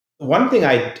one thing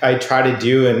I try to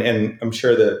do, and I'm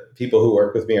sure the people who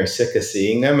work with me are sick of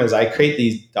seeing them, is I create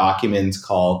these documents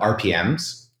called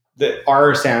RPMs. The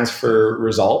R stands for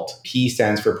result, P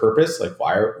stands for purpose, like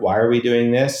why are we doing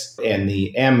this? And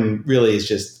the M really is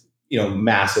just,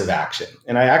 massive action.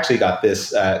 And I actually got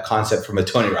this concept from a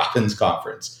Tony Robbins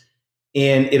conference.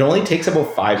 And it only takes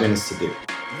about 5 minutes to do.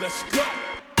 Let's go.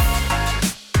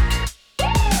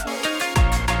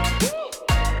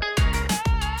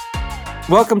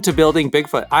 Welcome to Building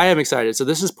Bigfoot. I am excited. So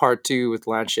this is part 2 with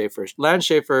Lance Schafer. Lance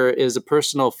Schafer is a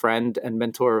personal friend and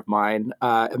mentor of mine,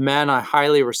 a man I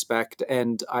highly respect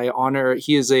and I honor.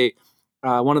 He is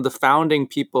one of the founding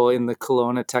people in the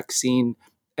Kelowna tech scene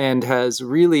and has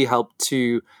really helped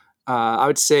to, I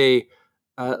would say,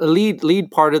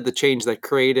 lead part of the change that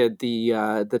created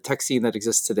the tech scene that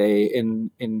exists today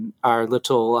in our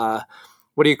little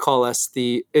what do you call us?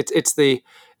 It's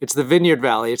the Vineyard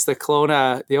Valley. It's the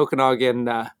Kelowna, the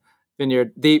Okanagan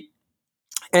Vineyard.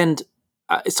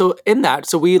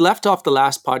 So we left off the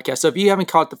last podcast. So if you haven't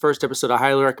caught the first episode, I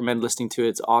highly recommend listening to it.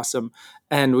 It's awesome,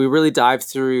 and we really dive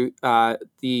through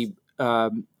the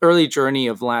early journey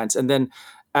of Lance, and then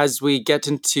as we get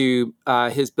into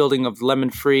his building of Lemon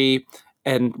Free,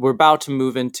 and we're about to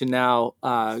move into now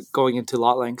going into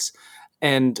lot links,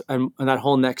 and that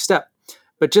whole next step.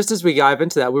 But just as we dive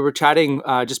into that, we were chatting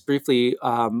just briefly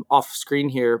off screen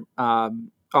here,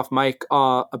 off mic,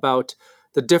 about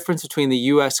the difference between the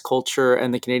U.S. culture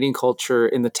and the Canadian culture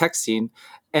in the tech scene.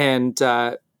 And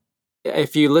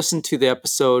if you listen to the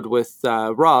episode with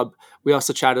Rob, we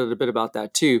also chatted a bit about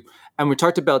that too. And we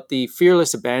talked about the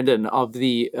fearless abandon of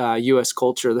the U.S.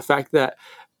 culture, the fact that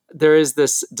there is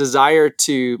this desire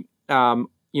to,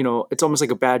 it's almost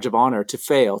like a badge of honor to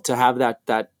fail, to have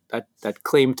that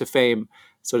claim to fame,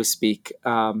 so to speak.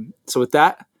 So with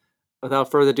that, without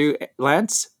further ado,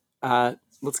 Lance,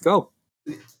 let's go.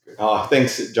 Oh,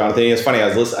 thanks, Jonathan. It's funny.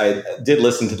 I did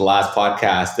listen to the last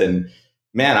podcast, and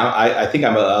man, I think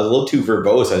I'm a little too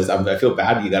verbose. I feel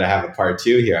bad you got to have a part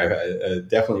 2 here. I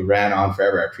definitely ran on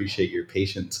forever. I appreciate your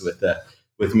patience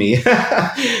with me,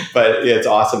 but it's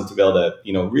awesome to be able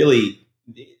to, really.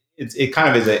 It kind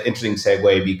of is an interesting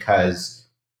segue because,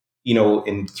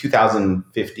 in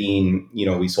 2015,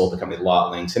 we sold the company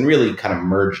Lot Links and really kind of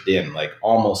merged in like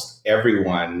almost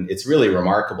everyone. It's really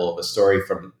remarkable. The story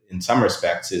from, in some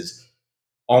respects, is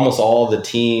almost all the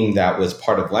team that was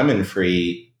part of Lemon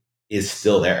Free is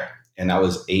still there. And that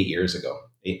was 8 years ago,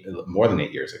 more than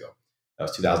 8 years ago. That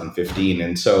was 2015.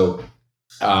 And so,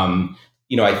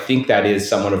 I think that is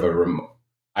somewhat of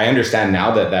I understand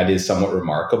now that is somewhat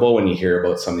remarkable when you hear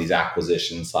about some of these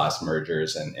acquisitions /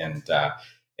 mergers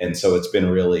and so it's been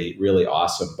really, really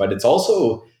awesome. But it's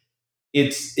also,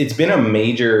 it's been a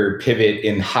major pivot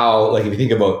in how, like, if you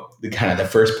think about the kind of the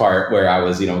first part where I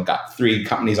was, got 3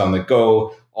 companies on the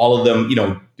go, all of them,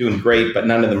 doing great, but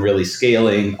none of them really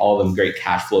scaling, all of them great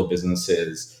cash flow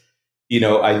businesses.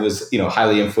 I was,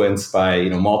 highly influenced by,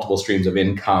 multiple streams of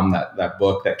income, that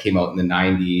book that came out in the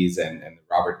 90s and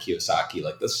Robert Kiyosaki,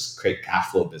 like, this is great cash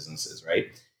flow businesses, right?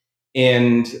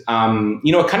 And,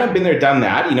 kind of been there, done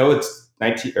that, it's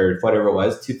 19 or whatever it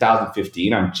was,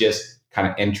 2015. I'm just kind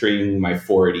of entering my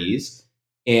 40s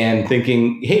and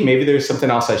thinking, hey, maybe there's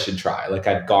something else I should try. Like,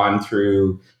 I'd gone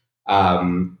through,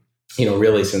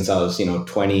 really since I was,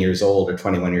 20 years old or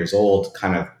 21 years old,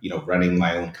 kind of, running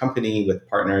my own company with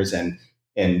partners and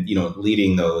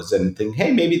leading those and think,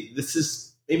 hey, maybe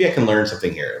I can learn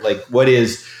something here. Like, what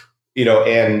is,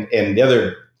 and the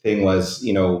other thing was,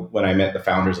 when I met the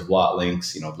founders of Lot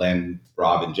Links, Len,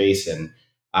 Rob, and Jason,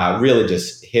 really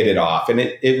just hit it off. And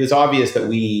it was obvious that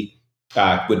we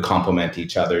would complement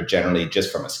each other generally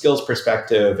just from a skills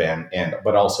perspective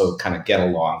but also kind of get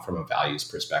along from a values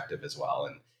perspective as well.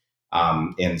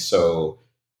 And so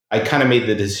I kind of made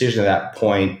the decision at that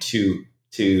point to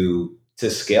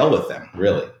scale with them,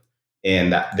 really.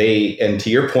 And to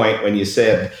your point, when you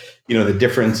said, the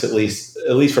difference, at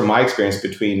least from my experience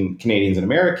between Canadians and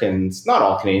Americans, not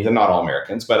all Canadians and not all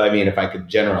Americans, but I mean, if I could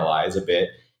generalize a bit,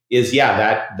 is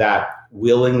that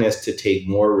willingness to take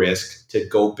more risk, to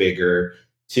go bigger,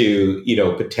 to,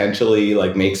 potentially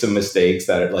like make some mistakes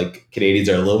that are, like, Canadians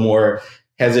are a little more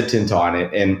hesitant on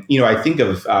it. And, I think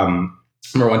of, I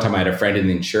remember one time I had a friend in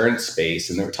the insurance space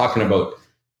and they were talking about,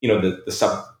 the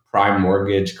subprime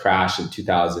mortgage crash in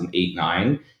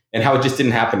 2008-9 and how it just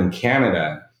didn't happen in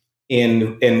Canada.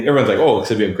 And everyone's like, oh, it's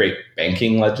going to be a great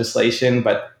banking legislation.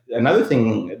 But another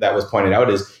thing that was pointed out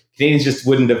is Canadians just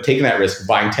wouldn't have taken that risk of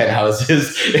buying 10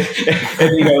 houses.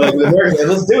 And like the Americans,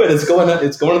 let's do it. It's going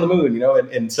on the moon,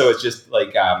 and so it's just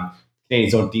like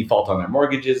Canadians don't default on their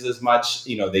mortgages as much.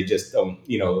 They just don't,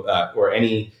 or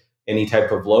any any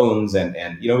type of loans. And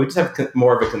we just have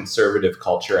more of a conservative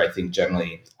culture, I think,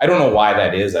 generally. I don't know why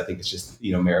that is. I think it's just,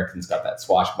 Americans got that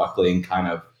swashbuckling kind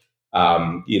of,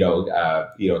 kind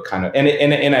of,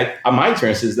 on my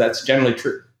experiences, that's generally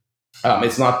true.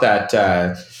 It's not that,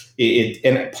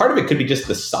 and part of it could be just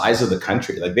the size of the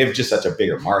country. Like they have just such a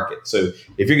bigger market. So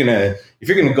if you're gonna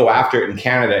go after it in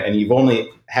Canada and you've only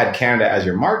had Canada as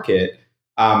your market,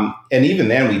 and even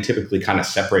then we typically kind of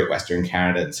separate Western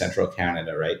Canada and Central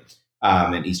Canada, right?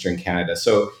 And Eastern Canada.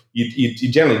 So you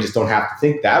generally just don't have to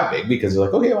think that big because you're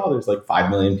like, okay, well, there's like 5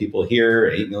 million people here,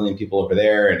 8 million people over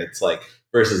there. And it's like,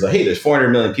 versus like, hey, there's 400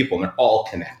 million people and they're all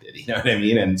connected. You know what I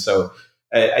mean? And so,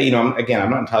 again, I'm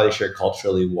not entirely sure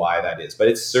culturally why that is, but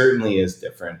it certainly is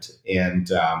different. And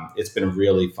it's been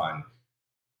really fun.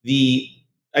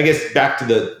 I guess back to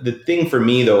the thing for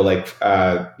me though, like,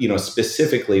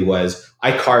 specifically was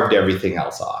I carved everything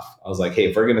else off. I was like, hey,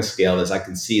 if we're going to scale this, I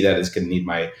can see that it's going to need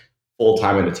my full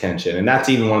time and attention. And that's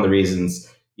even one of the reasons,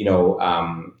 and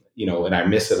I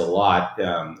miss it a lot,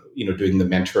 doing the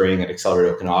mentoring at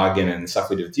Accelerate Okanagan and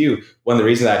stuff we do with you. One of the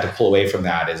reasons I had to pull away from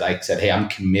that is I said, hey, I'm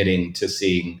committing to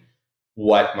seeing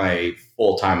what my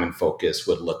full time and focus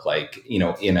would look like, in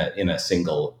a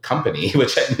single company,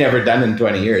 which I'd never done in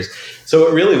 20 years. So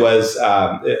it really was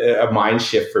a mind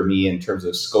shift for me in terms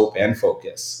of scope and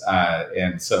focus.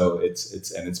 And so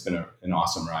it's been an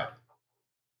awesome ride.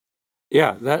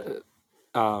 Yeah, that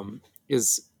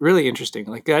is really interesting.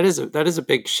 Like that is a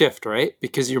big shift, right?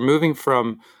 Because you're moving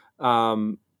from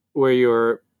where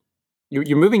you're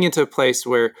moving into a place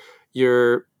where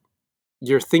you're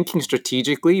thinking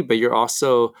strategically, but you're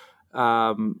also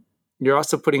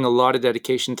putting a lot of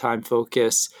dedication, time,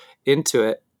 focus into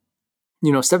it.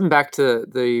 Stepping back to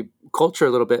the culture a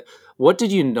little bit, what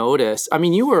did you notice? I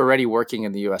mean, you were already working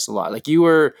in the US a lot. Like you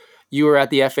were at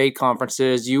the F8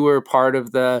 conferences, you were part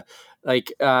of the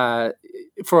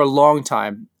for a long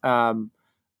time,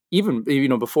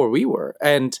 even before we were,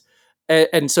 and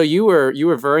so you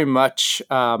were very much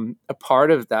a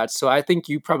part of that. So I think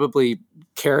you probably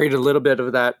carried a little bit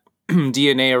of that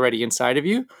DNA already inside of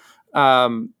you.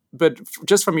 But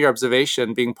just from your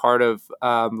observation, being part of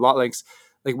LotLinks,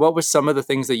 like what was some of the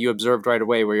things that you observed right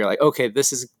away where you're like, okay,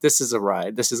 this is a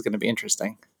ride. This is going to be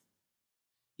interesting.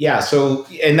 Yeah. So,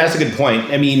 and that's a good point.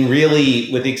 I mean,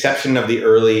 really, with the exception of the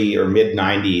early or mid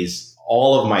 90s,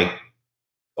 all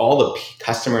the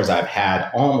customers I've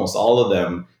had, almost all of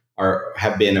them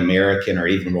have been American or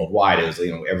even worldwide. It was,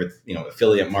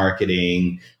 affiliate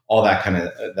marketing, all that kind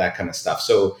of stuff.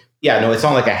 So yeah, no, it's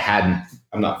not like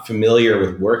I'm not familiar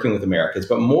with working with Americans,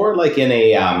 but more like in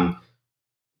a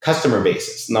customer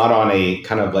basis, not on a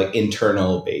kind of like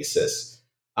internal basis.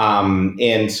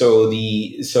 And so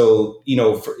to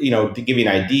give you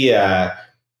an idea,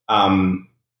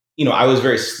 I was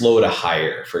very slow to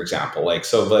hire, for example. Like,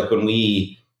 so like when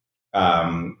we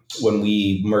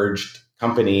merged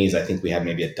companies, I think we had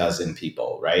maybe a dozen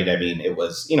people, right? I mean, it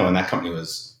was, and that company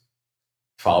was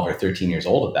 12 or 13 years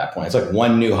old at that point. It's like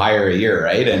one new hire a year,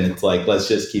 right? And it's like, let's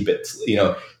just keep it,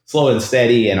 slow and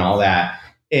steady and all that.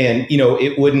 And,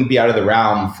 it wouldn't be out of the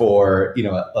realm for,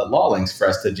 at LawLinks for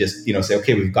us to just, say,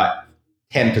 okay, we've got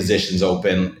 10 positions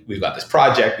open. We've got this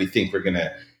project. We think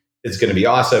it's going to be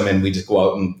awesome. And we just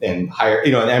go out and hire,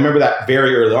 and I remember that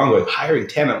very early on going, hiring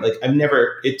 10. I'm like,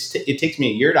 it takes me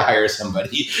a year to hire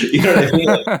somebody. You know what I mean?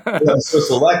 Like, I'm so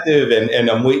selective and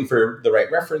I'm waiting for the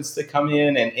right reference to come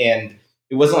in. And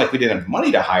it wasn't like we didn't have money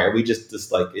to hire. We just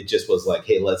it just was like,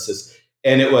 hey,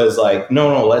 and it was like,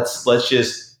 no, let's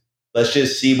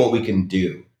just see what we can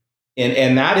do.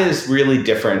 And that is really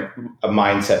different, a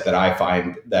mindset that I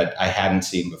find that I hadn't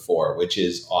seen before, which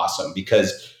is awesome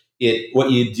because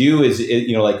what you do is,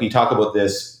 like we talk about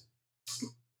this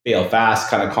fail fast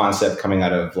kind of concept coming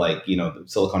out of like,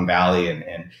 Silicon Valley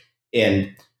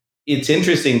and it's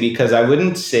interesting because I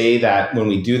wouldn't say that when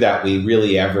we do that, we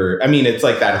really ever, I mean, it's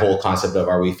like that whole concept of,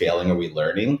 are we failing? Are we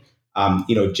learning?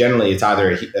 Generally it's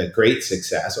either a great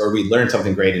success or we learn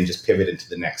something great and just pivot into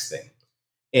the next thing.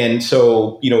 And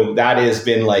so, that has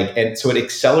been like, and so it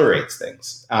accelerates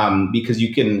things because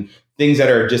things that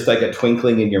are just like a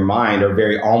twinkling in your mind are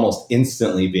very almost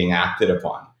instantly being acted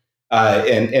upon.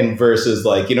 And versus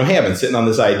like, hey, I've been sitting on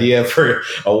this idea for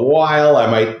a while. I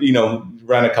might,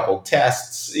 run a couple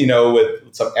tests,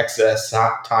 with some excess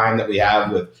time that we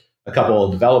have with a couple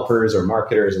of developers or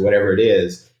marketers or whatever it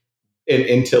is.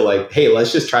 Into like, hey,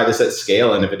 let's just try this at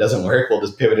scale. And if it doesn't work, we'll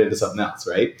just pivot into something else,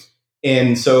 right?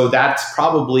 And so that's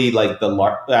probably like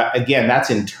again, that's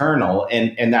internal.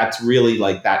 And that's really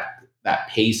like that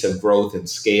pace of growth and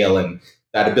scale and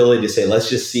that ability to say, let's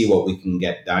just see what we can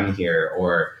get done here,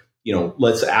 or,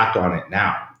 let's act on it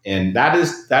now. And that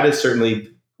is certainly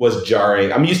was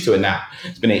jarring. I'm used to it now.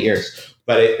 It's been 8 years,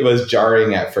 but it was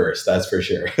jarring at first. That's for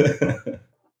sure.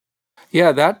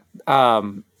 Yeah,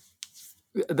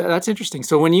 that's interesting.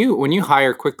 So when you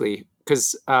hire quickly,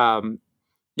 because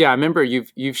yeah, I remember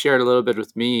you've shared a little bit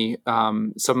with me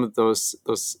some of those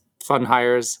fun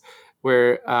hires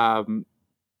where as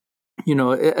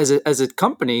a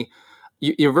company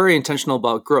you're very intentional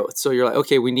about growth. So you're like,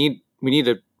 okay, we need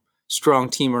a strong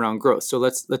team around growth. So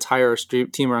let's hire a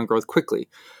team around growth quickly.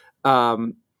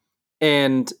 Um,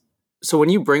 and so when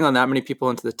you bring on that many people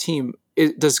into the team,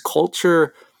 does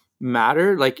culture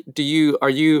matter? Like, are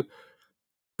you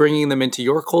bringing them into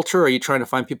your culture? Or are you trying to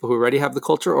find people who already have the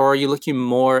culture, or are you looking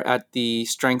more at the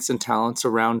strengths and talents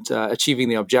around achieving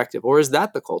the objective, or is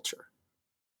that the culture?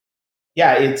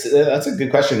 Yeah, it's that's a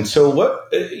good question. So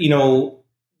what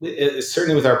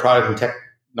certainly with our product and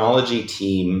technology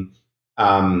team,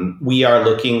 we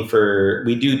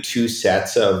do two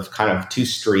sets of kind of two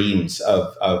streams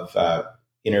of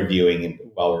interviewing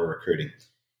while we're recruiting.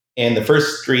 And the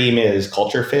first stream is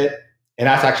culture fit, and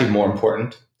that's actually more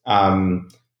important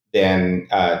than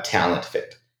talent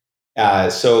fit.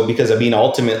 So, because I mean,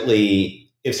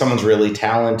 ultimately, if someone's really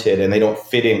talented and they don't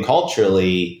fit in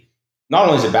culturally, not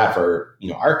only is it bad for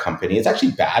our company, it's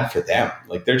actually bad for them.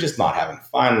 Like they're just not having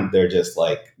fun. They're just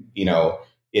like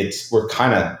we're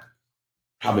kind of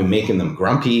probably making them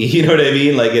grumpy. You know what I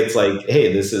mean? Like it's like,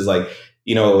 hey, this is like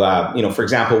for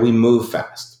example, we move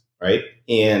fast, right?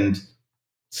 And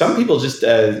some people just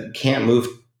can't move,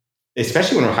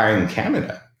 especially when we're hiring in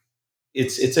Canada.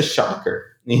 It's a shocker.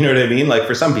 You know what I mean? Like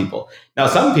for some people. Now,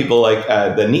 some people like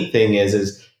the neat thing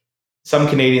is some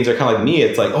Canadians are kind of like me.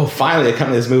 It's like, oh, finally, a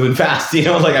company that's moving fast.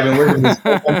 Like I've been working with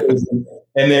these companies,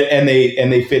 and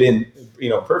they fit in,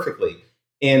 perfectly.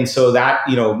 And so that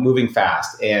moving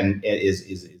fast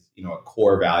is a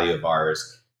core value of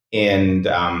ours. And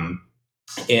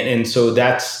so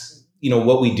that's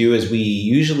what we do is we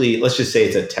usually, let's just say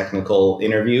it's a technical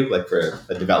interview, like for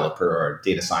a developer or a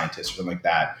data scientist or something like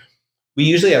that. We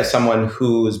usually have someone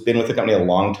who's been with the company a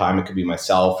long time. It could be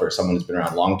myself or someone who's been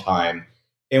around a long time.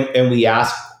 And we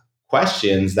ask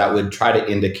questions that would try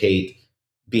to indicate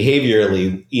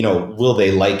behaviorally, will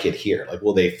they like it here? Like,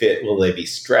 will they fit? Will they be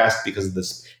stressed because of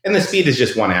this? And the speed is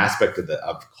just one aspect of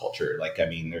culture. Like, I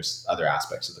mean, there's other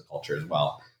aspects of the culture as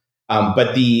well.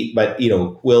 Will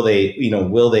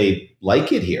they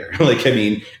like it here? Like, I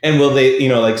mean, and will they,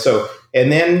 like, so,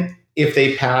 and then if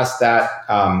they pass that,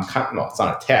 no, it's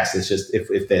not a test. It's just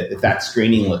if that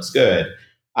screening looks good,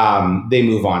 they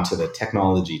move on to the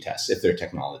technology test if they're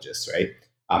technologists, right?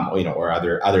 Or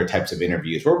other types of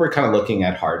interviews where we're kind of looking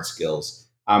at hard skills.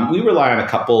 We rely on a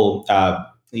couple.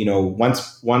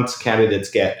 Once candidates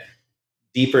get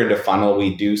deeper into funnel,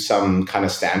 we do some kind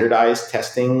of standardized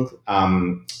testing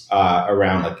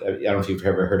around, like, I don't know if you've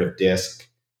ever heard of DISC.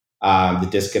 The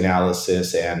DISC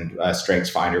analysis and Strengths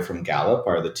Finder from Gallup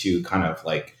are the two kind of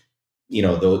like,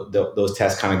 those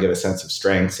tests kind of give a sense of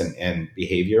strengths and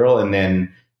behavioral. And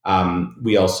then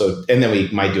we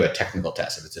might do a technical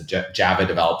test. If it's a Java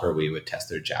developer, we would test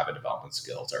their Java development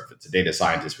skills, or if it's a data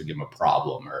scientist, we give them a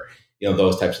problem, or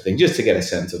those types of things, just to get a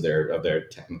sense of their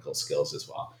technical skills as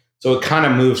well. So it kind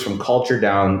of moves from culture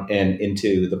down and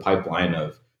into the pipeline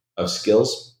of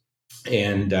skills,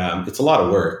 and it's a lot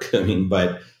of work. I mean,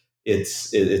 but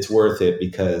it's worth it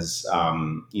because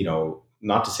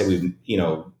not to say we've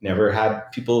never had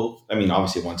people. I mean,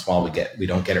 obviously once in a while we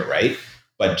don't get it right,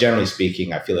 but generally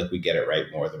speaking, I feel like we get it right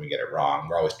more than we get it wrong.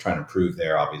 We're always trying to improve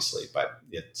there, obviously, but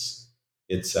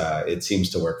it seems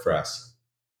to work for us.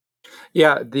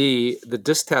 Yeah, the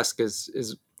disc test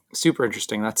is super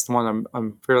interesting. That's the one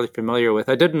I'm fairly familiar with.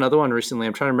 I did another one recently.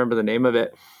 I'm trying to remember the name of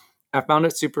it. I found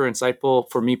it super insightful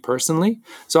for me personally.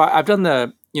 So I've done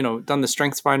the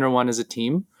Strengths Finder one as a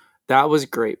team. That was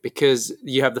great because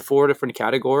you have the 4 different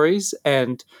categories,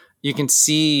 and you can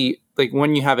see, like,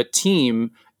 when you have a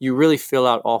team, you really fill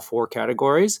out all 4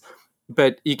 categories.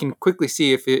 But you can quickly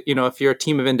see if you're a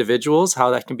team of individuals, how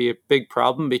that can be a big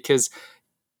problem because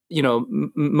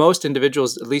most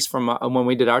individuals, at least from when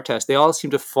we did our test, they all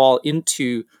seem to fall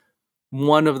into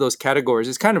one of those categories.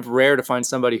 It's kind of rare to find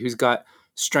somebody who's got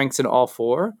strengths in all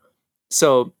 4.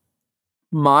 So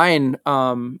mine,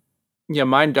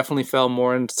 mine definitely fell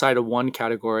more inside of one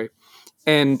category,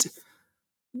 and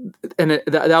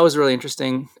that was really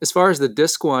interesting. As far as the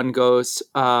disc one goes,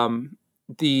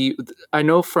 the I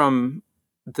know from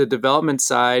the development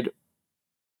side,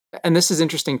 and this is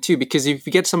interesting too, because if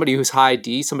you get somebody who's high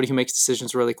D, somebody who makes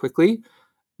decisions really quickly,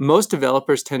 most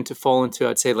developers tend to fall into,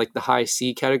 I'd say, like the high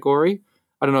C category.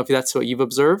 I don't know if that's what you've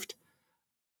observed.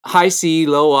 High C,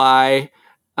 low I.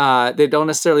 They don't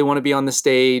necessarily want to be on the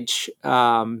stage.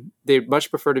 They much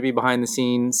prefer to be behind the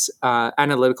scenes,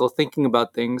 analytical, thinking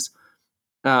about things.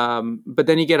 But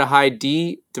then you get a high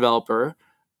D developer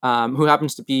who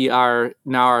happens to be our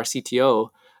CTO,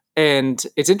 and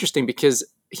it's interesting because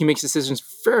he makes decisions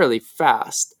fairly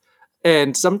fast,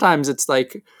 and sometimes it's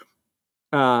like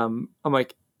I'm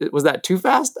like, was that too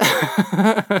fast?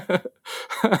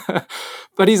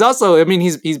 But he's also, I mean,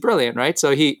 he's brilliant, right?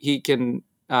 So he can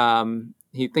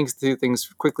he thinks through things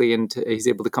quickly and he's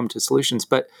able to come to solutions.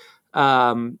 But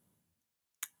um,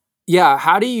 yeah,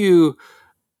 how do you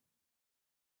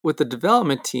with the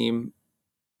development team,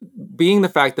 being the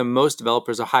fact that most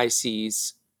developers are high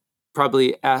C's,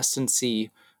 probably S and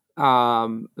C,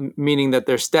 meaning that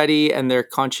they're steady and they're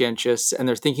conscientious and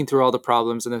they're thinking through all the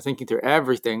problems and they're thinking through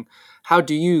everything. How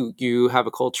do you have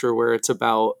a culture where it's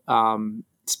about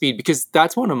speed? Because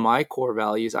that's one of my core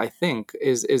values. I think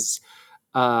is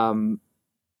um,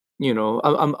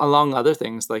 along other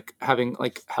things like having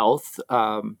like health,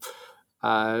 uh,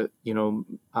 you know,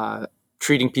 uh,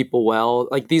 treating people well.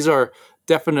 Like these are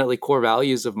definitely core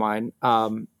values of mine.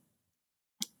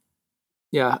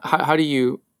 Yeah, how do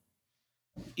you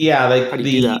Yeah, how like do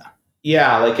you do the that?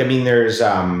 yeah, like I mean, there's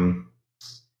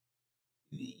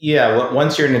yeah.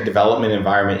 Once you're in a development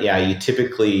environment, yeah, you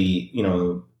typically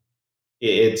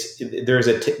there's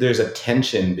a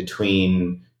tension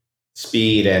between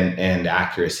speed and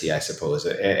accuracy, I suppose,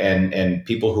 and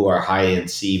people who are high in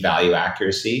C value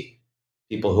accuracy,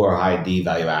 people who are high D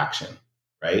value action,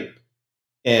 right?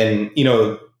 And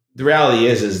the reality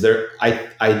is there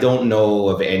I don't know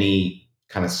of any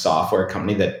kind of software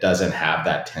company that doesn't have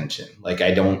that tension. Like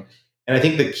I don't, and I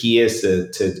think the key is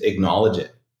to acknowledge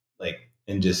it, like,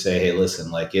 and just say, hey,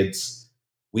 listen, like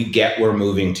we get we're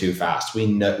moving too fast.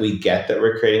 We get that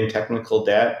we're creating technical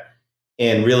debt,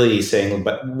 and really saying,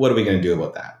 but what are we going to do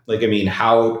about that? Like, I mean,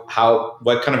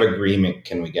 what kind of agreement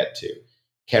can we get to?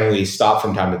 Can we stop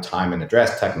from time to time and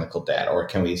address technical debt, or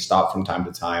can we stop from time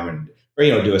to time and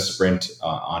or do a sprint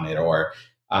on it, or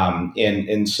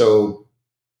and so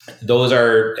those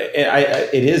are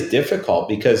it is difficult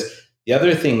because the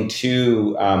other thing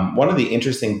too, one of the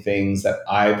interesting things that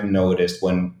I've noticed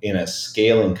when in a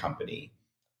scaling company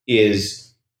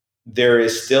is there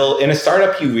is still in a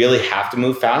startup you really have to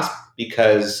move fast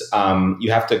because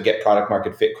you have to get product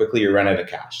market fit quickly or run out of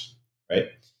cash, right?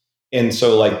 And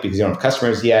so like because you don't have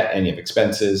customers yet and you have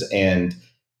expenses and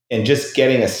just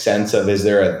getting a sense of is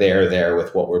there a there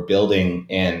with what we're building,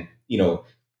 and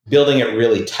building it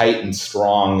really tight and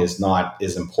strong is not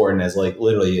as important as like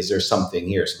literally is there something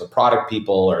here. So the product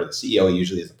people or the CEO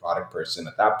usually is the product person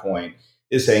at that point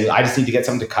is saying I just need to get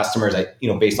something to customers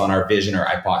based on our vision or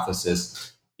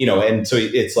hypothesis, and so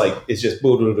it's like it's just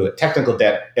technical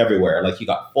debt everywhere. Like you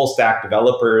got full stack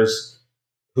developers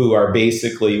who are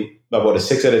basically about a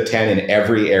 6 out of 10 in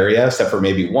every area except for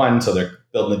maybe one. So they're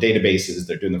building the databases,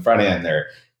 they're doing the front end, they're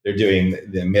doing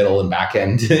the middle and back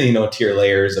end, tier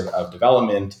layers of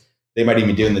development. They might even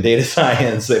be doing the data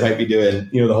science. They might be doing,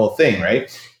 the whole thing, right?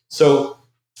 So,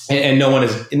 and no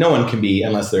one can be,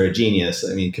 unless they're a genius.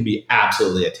 I mean, it can be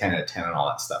absolutely a 10 out of 10 and all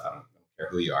that stuff. I don't care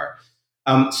who you are.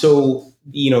 So,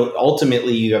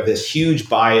 ultimately you have this huge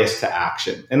bias to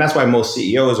action. And that's why most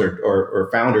CEOs or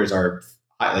founders are,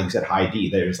 like you said, high D.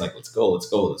 They're just like, let's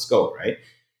go, right?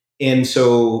 And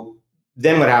so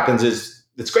then what happens is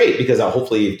it's great because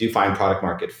hopefully you do find product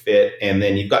market fit, and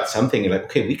then you've got something you're like,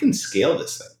 okay, we can scale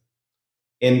this thing.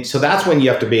 And so that's when you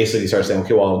have to basically start saying,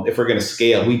 okay, well, if we're going to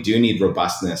scale, we do need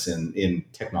robustness in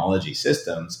technology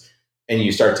systems, and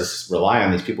you start to rely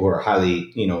on these people who are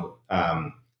highly,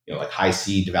 like high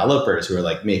C developers who are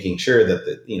like making sure that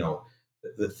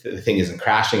the thing isn't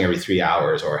crashing every 3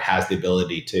 hours or has the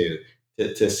ability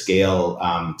to scale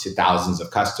to thousands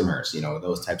of customers,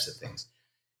 those types of things.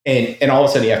 And all of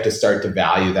a sudden you have to start to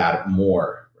value that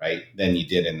more, right, than you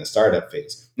did in the startup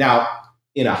phase. Now,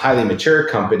 in a highly mature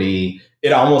company,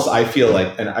 it almost, I feel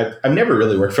like, and I've never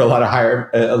really worked for a lot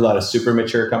of super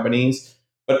mature companies,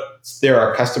 but there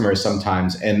are customers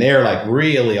sometimes, and they're like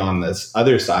really on this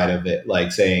other side of it,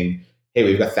 like saying, hey,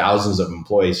 we've got thousands of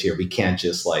employees here. We can't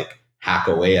just like hack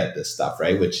away at this stuff,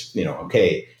 right? Which,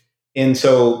 okay. And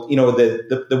so,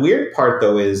 the weird part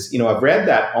though is, I've read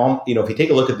that, if you take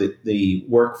a look at the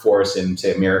workforce in,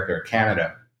 say, America or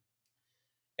Canada,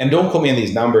 and don't quote me on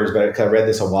these numbers, but I read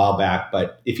this a while back,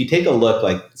 but if you take a look,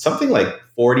 like something like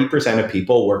 40% of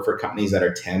people work for companies that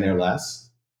are 10 or less.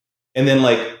 And then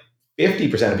like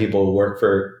 50% of people work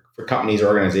for companies or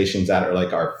organizations that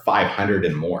are 500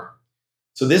 and more.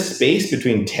 So this space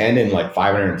between 10 and like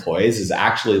 500 employees is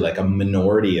actually like a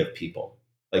minority of people.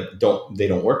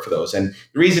 don't work for those. And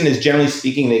the reason is, generally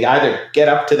speaking, they either get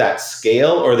up to that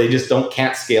scale or they just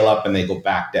can't scale up and they go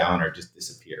back down or just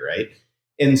disappear, right?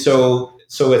 And so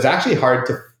it's actually hard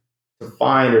to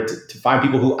find to find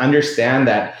people who understand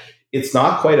that it's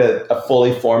not quite a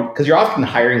fully formed, because you're often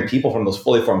hiring people from those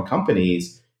fully formed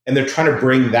companies and they're trying to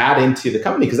bring that into the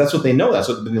company because that's what they know. That's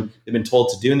what they've been told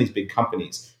to do in these big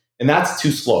companies. And that's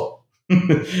too slow.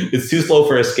 It's too slow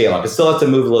for a scale up. It still has to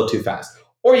move a little too fast.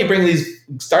 Or you bring these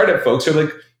startup folks who are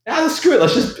like, screw it.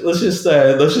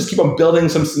 Let's just keep on building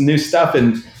some new stuff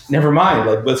and never mind.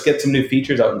 Like, let's get some new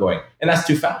features out and going. And that's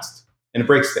too fast. And it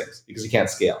breaks things because you can't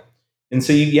scale. And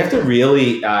so you have to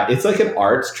really, it's like an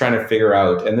art trying to figure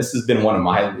out, and this has been one of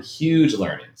my huge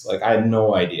learnings. Like, I had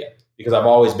no idea because I've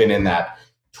always been in that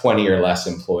 20 or less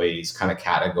employees kind of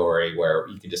category where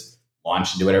you can just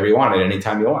launch and do whatever you want at any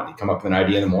time you want. You come up with an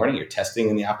idea in the morning, you're testing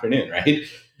in the afternoon, right?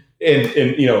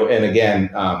 And again,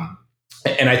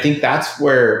 and I think that's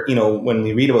where, when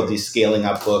we read about these scaling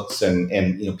up books and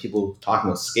people talking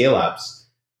about scale ups,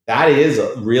 that is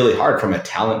really hard from a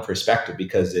talent perspective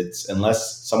because it's,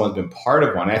 unless someone's been part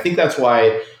of one. And I think that's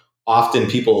why often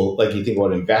people, like, you think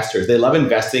about investors, they love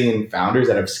investing in founders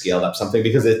that have scaled up something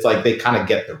because it's like they kind of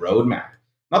get the roadmap,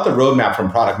 not the roadmap from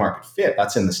product market fit.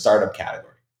 That's in the startup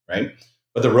category, right?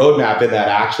 But the roadmap in that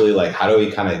actually, like, how do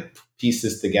we kind of piece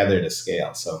this together to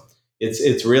scale? So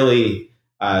it's really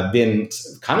been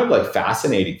kind of like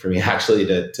fascinating for me actually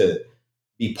to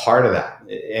be part of that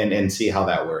and see how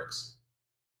that works.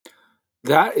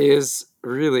 That is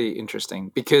really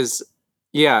interesting because,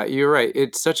 yeah, you're right.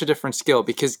 It's such a different skill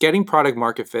because getting product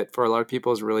market fit for a lot of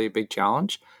people is really a big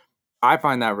challenge. I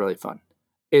find that really fun.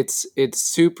 It's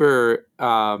super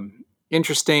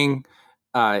interesting.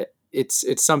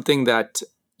 It's something that,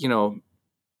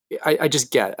 I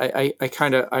just get. I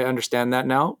kind of I understand that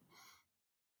now,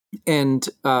 and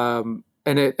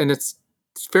it's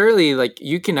fairly, like,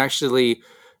 you can actually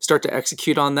start to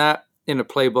execute on that in a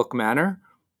playbook manner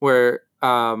where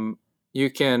you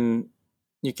can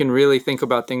really think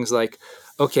about things like,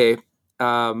 okay,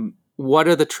 what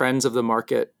are the trends of the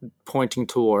market pointing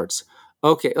towards?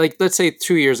 Okay, like, let's say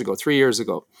 3 years ago,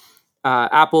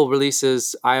 Apple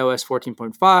releases iOS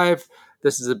 14.5.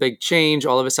 This is a big change.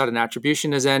 All of a sudden,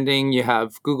 attribution is ending. You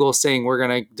have Google saying, we're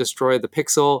going to destroy the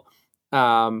Pixel.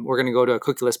 We're going to go to a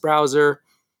cookieless browser.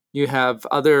 You have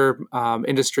other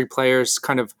industry players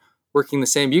kind of working the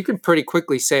same. You can pretty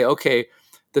quickly say, okay,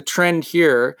 the trend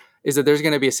here is that there's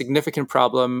going to be a significant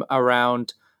problem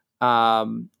around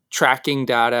tracking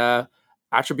data,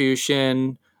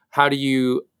 attribution. How do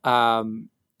you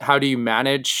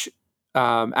manage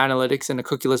analytics in a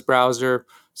cookieless browser?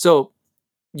 So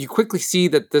you quickly see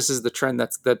that this is the trend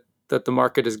that the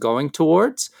market is going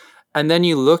towards, and then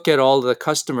you look at all the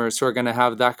customers who are going to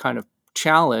have that kind of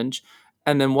challenge,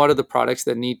 and then what are the products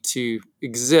that need to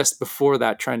exist before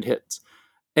that trend hits.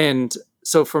 And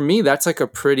so for me, that's like a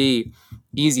pretty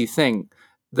easy thing.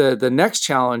 The next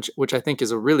challenge, which I think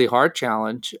is a really hard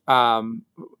challenge,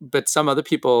 but some other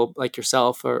people like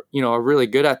yourself are really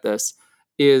good at this,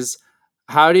 is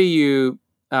how do you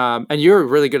and you're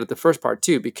really good at the first part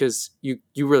too, because you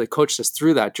really coached us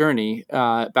through that journey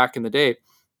back in the day.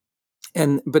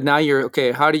 But now you're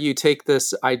okay. How do you take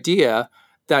this idea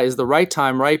that is the right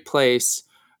time, right place,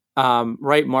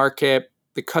 right market?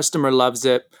 The customer loves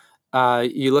it.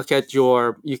 You look at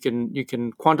you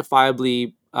can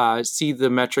quantifiably see the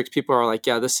metrics. People are like,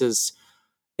 yeah, this is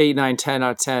 8, 9, 10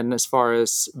 out of 10 as far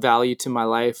as value to my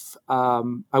life.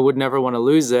 I would never want to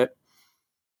lose it.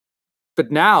 But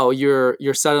now you're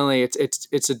suddenly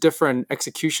it's a different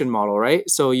execution model, right?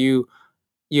 So you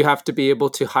have to be able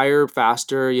to hire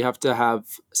faster. You have to have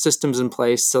systems in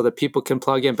place so that people can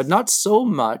plug in, but not so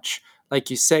much, like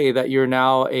you say, that you're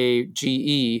now a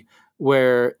GE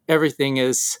where everything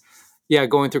is,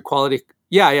 going through quality.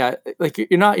 Yeah. Like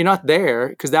you're not there,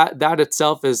 because that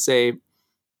itself is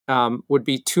would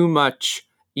be too much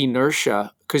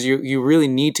inertia, because you really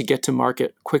need to get to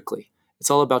market quickly. It's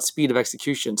all about speed of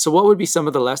execution. So what would be some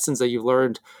of the lessons that you've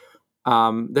learned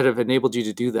that have enabled you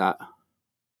to do that?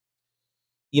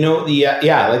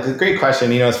 Like, a great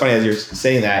question. It's funny as you're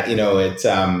saying that. It's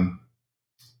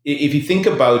if you think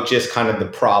about just kind of the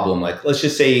problem, like, let's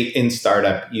just say in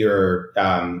startup,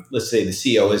 let's say the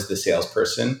CEO is the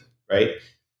salesperson, right?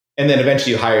 And then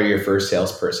eventually you hire your first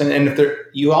salesperson, and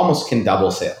you almost can double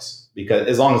sales, because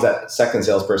as long as that second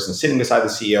salesperson is sitting beside the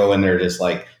CEO and they're just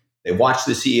like, they watch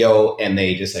the CEO and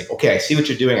they just like, okay, I see what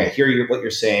you're doing. I hear what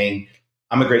you're saying.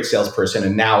 I'm a great salesperson,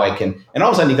 and now I can. And all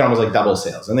of a sudden, you can almost like double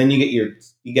sales. And then you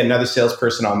get another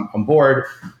salesperson on board.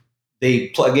 they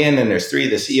plug in and there's three.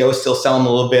 The CEO is still selling a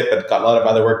little bit, but got a lot of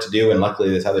other work to do. And luckily,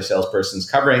 this other salesperson's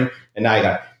covering. And now you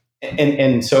got,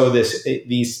 and so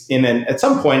these, and then at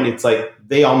some point, it's like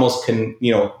they almost can,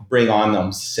 bring on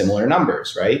them similar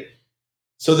numbers, right?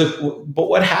 But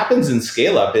what happens in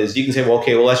scale up is you can say, well,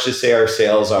 okay, well, let's just say our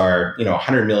sales are,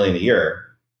 100 million a year.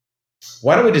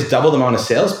 Why don't we just double the amount of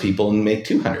salespeople and make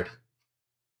 200?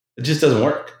 It just doesn't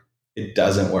work. It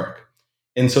doesn't work.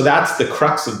 And so that's the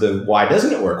crux of the why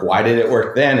doesn't it work? Why did it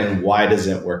work then? And why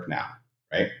doesn't it work now?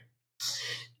 Right?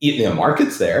 The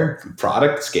market's there,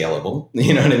 product scalable.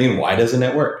 You know what I mean? Why doesn't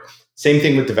it work? Same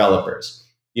thing with developers.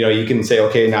 You can say,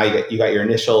 okay, now you got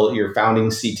your founding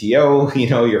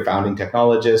CTO, your founding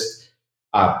technologist,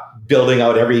 building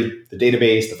out the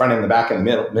database, the front end, the back end,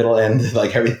 the middle end,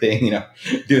 like everything,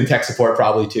 doing tech support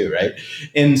probably too, right?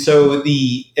 And so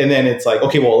and then it's like,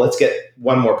 okay, well, let's get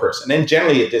one more person. And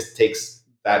generally it just takes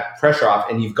that pressure off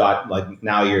and you've got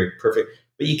now you're perfect.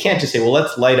 But you can't just say, well,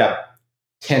 let's light up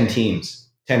 10 teams,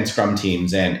 10 Scrum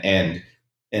teams and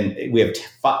we have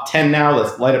 10 now,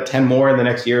 let's light up 10 more in the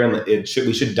next year and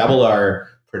we should double our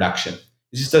production.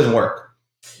 It just doesn't work.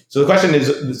 So the question is,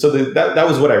 that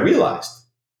was what I realized.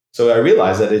 So I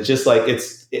realized that it's just like and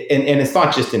it's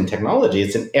not just in technology,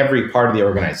 it's in every part of the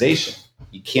organization.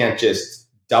 You can't just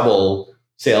double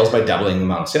sales by doubling the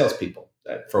amount of salespeople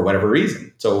for whatever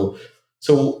reason. So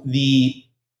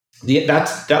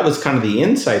that was kind of the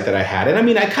insight that I had. And I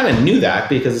mean, I kind of knew that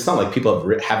because it's not like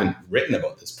people haven't written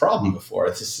about this problem before.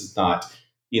 This is not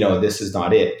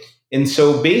it. And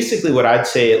so basically what I'd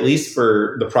say, at least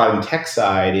for the product and tech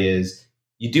side, is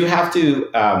you do have to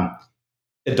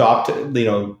adopt,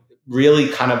 really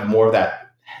kind of more of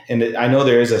that. And I know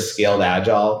there is a scaled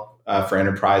agile for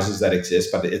enterprises that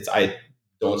exists, but I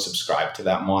don't subscribe to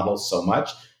that model so much.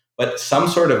 But some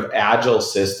sort of agile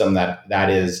system that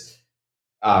is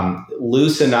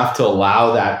loose enough to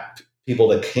allow that people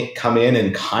to come in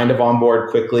and kind of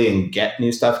onboard quickly and get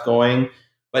new stuff going,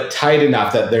 but tight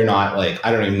enough that they're not like,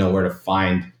 I don't even know where to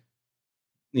find,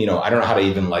 I don't know how to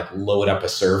even load up a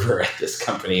server at this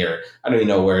company, or I don't even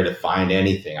know where to find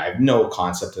anything. I have no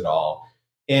concept at all.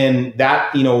 And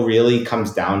that, really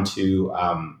comes down to,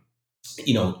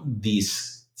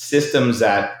 these systems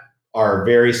that are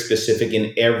very specific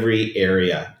in every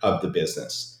area of the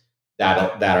business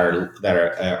that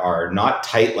are not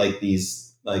tight like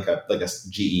these, like a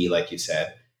GE, like you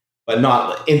said, but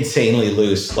not insanely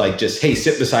loose, like just, hey,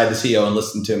 sit beside the CEO and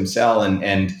listen to him sell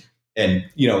and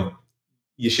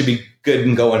you should be good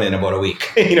and going in about a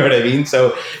week. You know what I mean?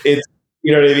 So it's,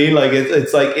 you know what I mean? Like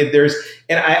it's like there's,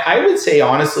 and I would say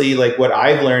honestly, like what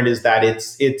I've learned is that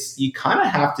it's you kind of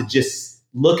have to just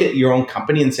look at your own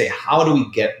company and say, how do we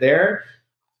get there?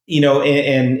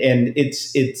 And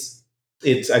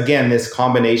it's again this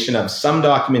combination of some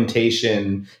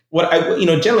documentation.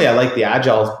 Generally I like the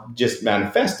Agile just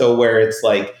manifesto where it's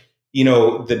like,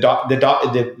 the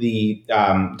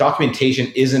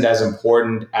documentation isn't as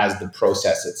important as the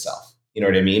process itself. You know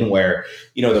what I mean? Where,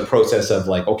 the process of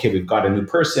like, okay, we've got a new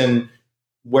person.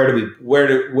 Where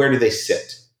do they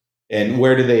sit? And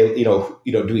where do they,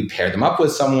 do we pair them up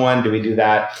with someone? Do we do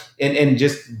that? And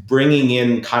just bringing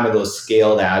in kind of those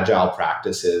scaled agile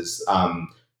practices.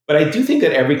 But I do think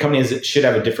that every company should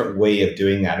have a different way of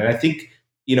doing that. And I think,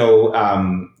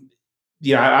 I'm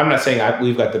not saying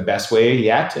we've got the best way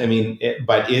yet. I mean,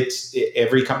 but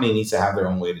every company needs to have their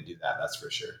own way to do that. That's for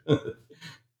sure.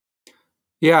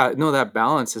 Yeah, no, that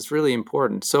balance is really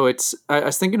important. So I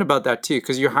was thinking about that too,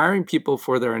 because you're hiring people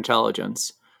for their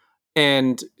intelligence.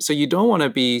 And so you don't want to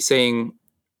be saying,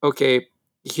 okay,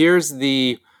 here's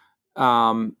the,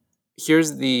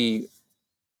 here's the,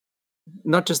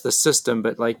 not just the system,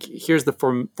 but like, here's the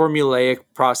formulaic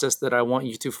process that I want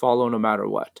you to follow no matter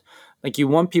what. Like you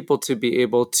want people to be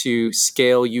able to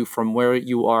scale you from where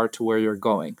you are to where you're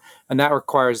going. And that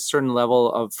requires a certain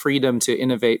level of freedom to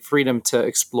innovate, freedom to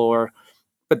explore.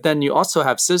 But then you also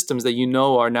have systems that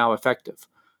are now effective.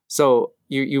 So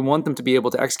you want them to be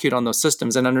able to execute on those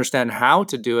systems and understand how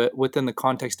to do it within the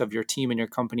context of your team and your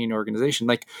company and your organization.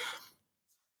 Like,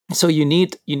 so you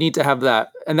need to have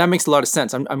that. And that makes a lot of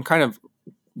sense. I'm kind of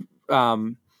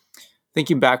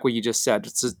thinking back what you just said.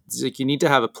 It's like you need to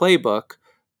have a playbook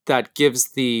that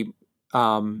gives the,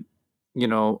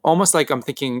 almost like I'm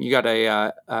thinking you got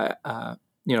a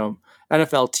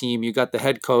NFL team, you got the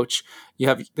head coach, you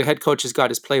have the head coach has got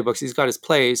his playbooks, he's got his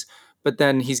plays, but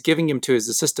then he's giving him to his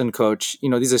assistant coach.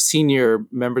 These are senior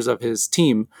members of his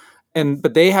team,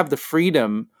 but they have the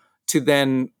freedom to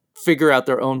then figure out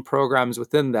their own programs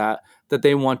within that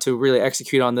they want to really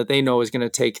execute on, that they know is going to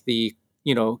take the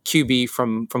QB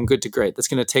from good to great. That's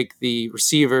going to take the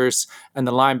receivers and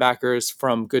the linebackers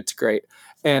from good to great.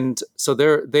 And so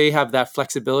they have that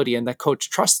flexibility, and that coach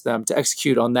trusts them to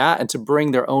execute on that and to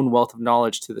bring their own wealth of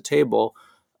knowledge to the table,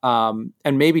 and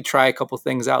maybe try a couple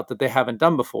things out that they haven't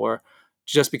done before,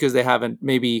 just because they haven't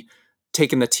maybe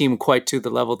taken the team quite to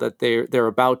the level that they're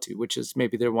about to, which is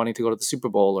maybe they're wanting to go to the Super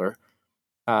Bowl or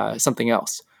something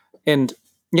else. And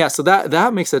yeah, so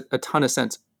that makes a ton of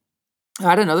sense. I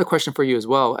had another question for you as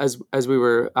well as we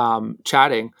were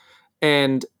chatting,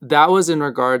 and that was in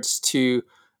regards to,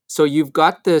 so you've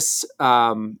got this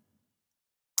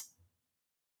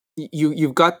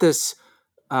you've got this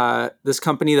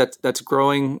company that's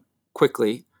growing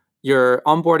quickly. You're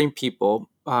onboarding people.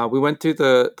 We went through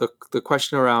the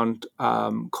question around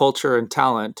culture and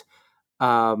talent.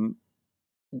 Um,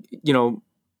 you know,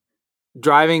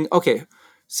 driving. Okay,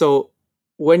 so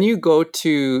when you go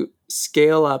to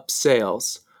scale up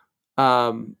sales,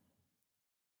 um,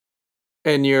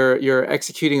 and you're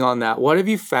executing on that, what have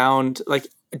you found? Like,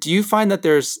 do you find that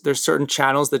there's certain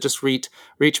channels that just reach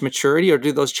maturity, or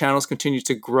do those channels continue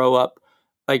to grow up,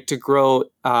 like to grow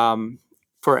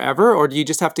forever, or do you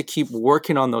just have to keep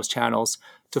working on those channels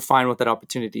to find what that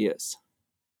opportunity is?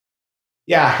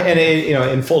 Yeah, and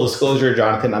in full disclosure,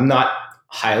 Jonathan, I'm not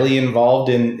highly involved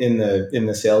in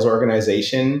the sales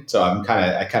organization, so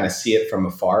I kind of see it from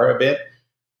afar a bit.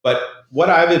 But what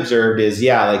I've observed is,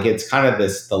 yeah, like it's kind of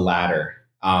the ladder.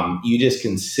 You just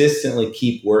consistently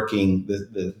keep working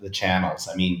the channels.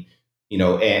 I mean,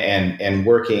 and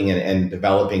working and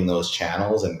developing those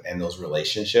channels and those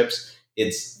relationships.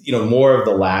 It's more of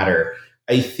the latter.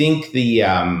 I think you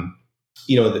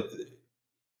know the,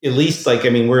 at least, like, I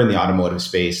mean, we're in the automotive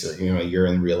space, you're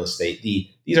in real estate.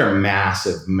 These are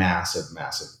massive, massive,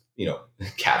 massive,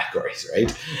 categories,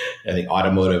 right? I think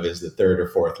automotive is the third or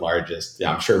fourth largest.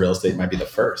 Yeah, I'm sure real estate might be the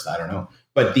first. I don't know,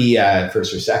 but the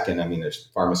first or second. I mean, there's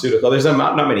pharmaceutical. There's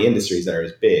not many industries that are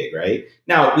as big, right?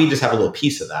 Now we just have a little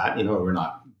piece of that. We're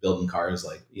not building cars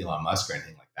like Elon Musk or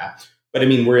anything like that. But I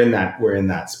mean, we're in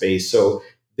that space. So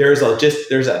there's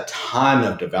a ton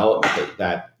of development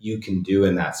that you can do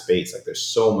in that space. Like, there's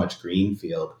so much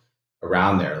greenfield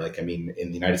around there. Like, I mean, in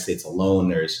the United States alone,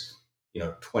 there's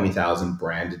 20,000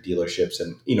 branded dealerships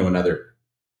and another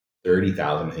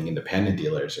 30,000, I think, independent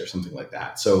dealers or something like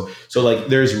that. So like,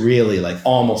 there's really like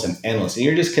almost an endless, and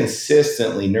you're just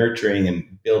consistently nurturing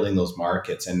and building those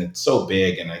markets, and it's so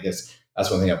big. And I guess that's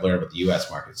one thing I've learned about the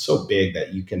U.S. market. It's so big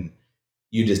that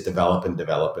you just develop and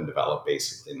develop and develop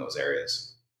basically in those areas.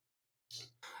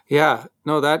 Yeah,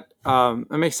 no, that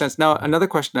makes sense. Now, another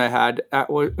question I had,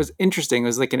 what was interesting,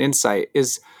 was like an insight,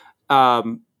 is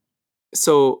um,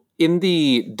 so in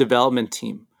the development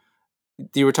team,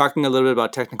 you were talking a little bit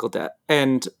about technical debt,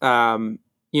 and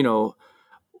you know,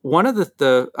 one of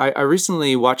I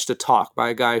recently watched a talk by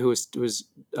a guy who was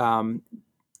um,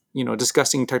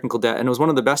 discussing technical debt, and it was one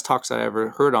of the best talks I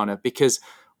ever heard on it, because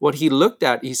what he looked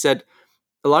at, he said,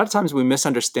 a lot of times we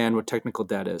misunderstand what technical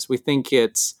debt is. We think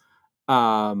it's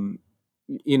um,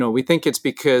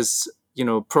 because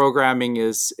programming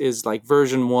is like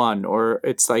version 1, or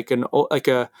it's like an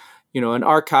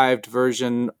archived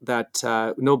version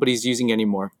that nobody's using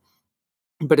anymore.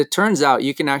 But it turns out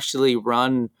you can actually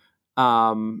run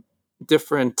um,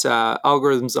 different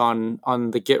algorithms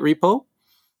on the Git repo.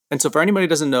 And so, for anybody who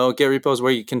doesn't know, Git repo is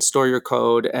where you can store your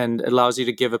code, and it allows you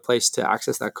to give a place to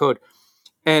access that code.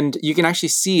 And you can actually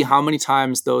see how many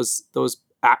times those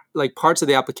like parts of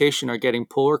the application are getting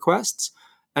pull requests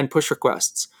and push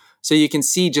requests. So you can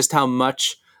see just how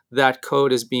much that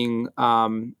code is being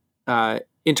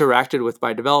interacted with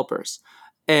by developers.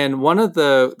 And one of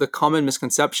the common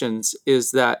misconceptions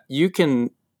is that you can,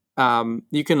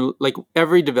 like,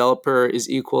 every developer is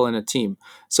equal in a team.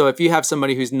 So if you have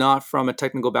somebody who's not from a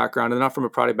technical background and not from a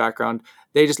product background,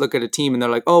 they just look at a team and they're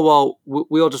like, oh well,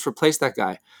 we'll just replace that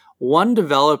guy. One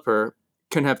developer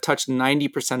can have touched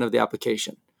 90% of the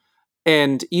application,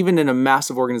 and even in a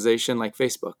massive organization like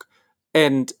Facebook.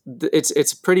 And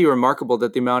it's pretty remarkable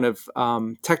that the amount of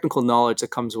technical knowledge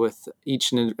that comes with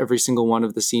each and every single one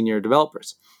of the senior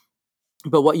developers.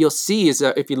 But what you'll see is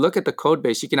that if you look at the code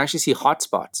base, you can actually see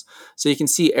hotspots. So you can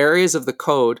see areas of the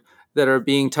code that are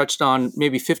being touched on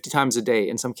maybe 50 times a day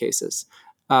in some cases,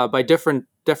 by different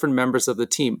members of the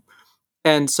team.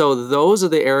 And so those are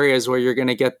the areas where you're going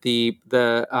to get the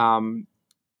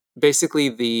basically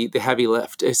the heavy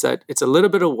lift. Is that it's a little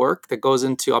bit of work that goes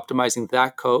into optimizing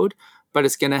that code, but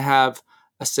it's going to have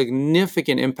a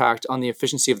significant impact on the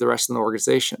efficiency of the rest of the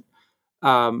organization.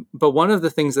 But one of the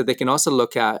things that they can also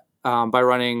look at, by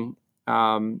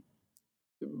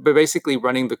basically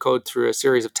running the code through a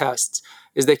series of tests,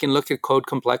 is they can look at code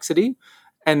complexity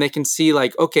and they can see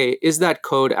like, okay, is that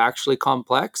code actually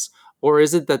complex? Or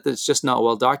is it that it's just not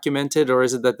well documented? Or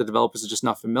is it that the developers are just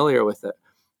not familiar with it?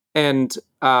 And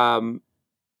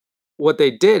what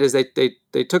they did is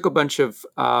they took a bunch of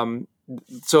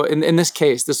so in this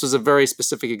case, this was a very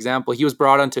specific example. He was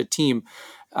brought onto a team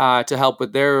to help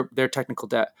with their technical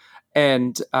debt,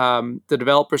 and the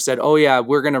developer said, "Oh yeah,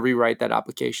 we're going to rewrite that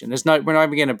application. We're not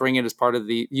even going to bring it as part of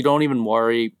the. You don't even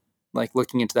worry like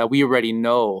looking into that. We already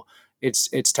know it's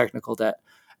technical debt."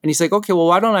 And he's like, "Okay, well,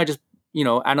 why don't I just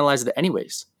analyze it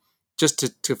anyways,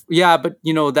 just to yeah, but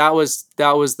that was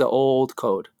the old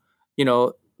code, you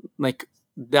know, like."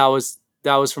 That was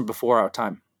from before our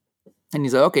time. And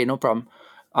he's like, okay, no problem.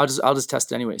 I'll just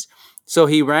test it anyways. So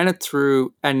he ran it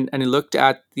through and he looked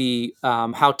at the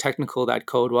how technical that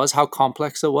code was, how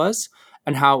complex it was,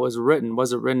 and how it was written.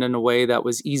 Was it written in a way that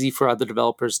was easy for other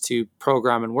developers to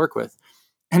program and work with?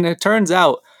 And it turns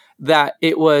out that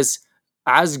it was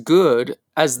as good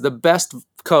as the best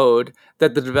code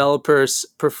that the developers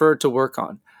preferred to work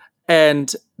on.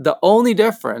 And the only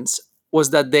difference was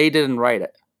that they didn't write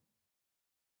it.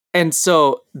 And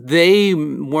so they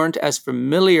weren't as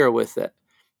familiar with it.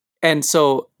 And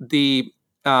so the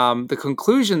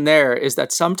conclusion there is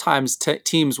that sometimes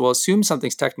teams will assume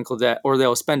something's technical debt, or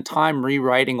they'll spend time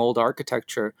rewriting old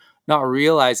architecture, not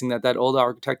realizing that that old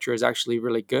architecture is actually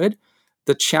really good.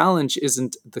 The challenge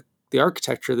isn't the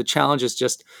architecture. The challenge is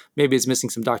just maybe it's missing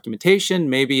some documentation.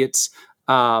 Maybe it's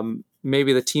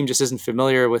maybe the team just isn't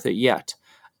familiar with it yet,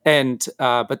 and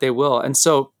but they will. And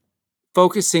so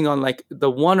focusing on like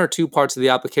the one or two parts of the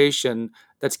application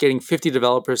that's getting 50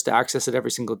 developers to access it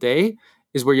every single day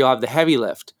is where you'll have the heavy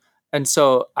lift. And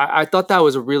so I thought that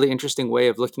was a really interesting way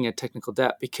of looking at technical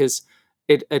debt, because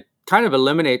it kind of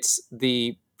eliminates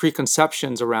the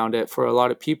preconceptions around it for a lot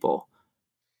of people.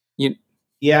 You,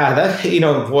 Yeah, that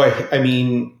boy. I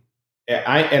mean,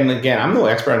 and again, I'm no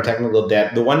expert on technical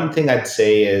debt. The one thing I'd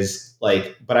say is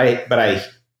like, I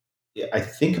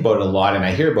think about it a lot and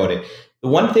I hear about it. The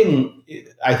one thing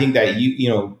I think that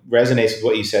resonates with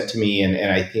what you said to me,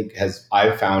 and I think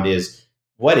I've found is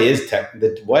what is tech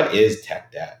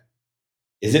debt?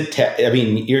 Is it tech? I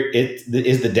mean,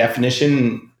 is the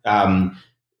definition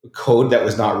code that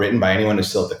was not written by anyone who's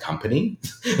still at the company?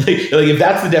 like if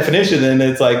that's the definition, then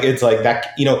it's like that,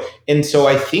 And so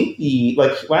I think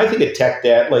when I think of tech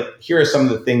debt, like here are some of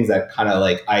the things that kind of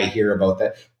like I hear about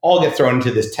that all get thrown into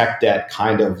this tech debt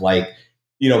kind of like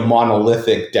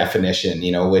monolithic definition,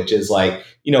 which is like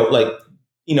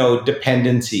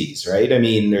dependencies, right? I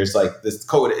mean, there's like this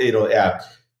code,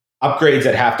 upgrades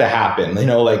that have to happen,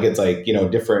 like it's like,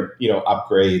 different,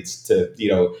 upgrades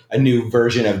to, a new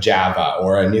version of Java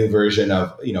or a new version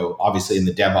of, obviously in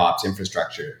the DevOps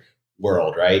infrastructure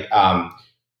world, right?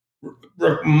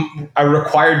 A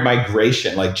required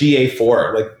migration, like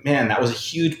GA4, like, man, that was a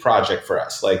huge project for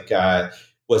us. Like,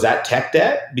 was that tech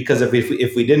debt? Because if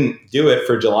we didn't do it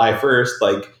for July 1st,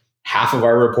 like half of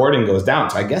our reporting goes down.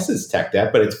 So I guess it's tech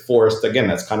debt, but it's forced. Again,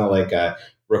 that's kind of like a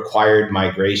required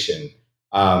migration.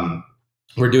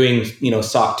 We're doing,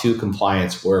 SOC 2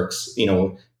 compliance works,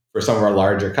 for some of our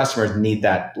larger customers need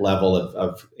that level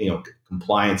of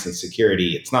compliance and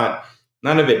security. It's not,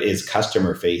 none of it is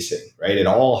customer facing, right? It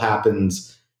all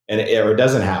happens or it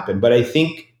doesn't happen. But I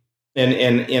think,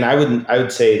 and I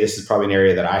would say this is probably an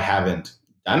area that I haven't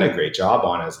done a great job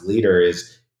on as a leader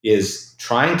is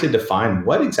trying to define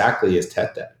what exactly is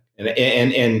tech debt. And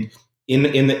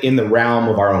in the realm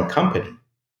of our own company,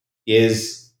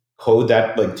 is code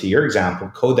that, like to your example,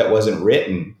 code that wasn't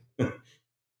written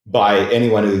by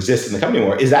anyone who exists in the company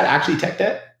anymore, is that actually tech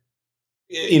debt?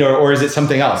 Or is it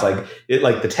something else? Like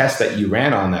the test that you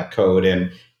ran on that code,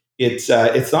 and it's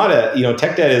not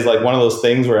tech debt is like one of those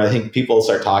things where I think people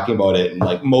start talking about it, and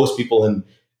like most people in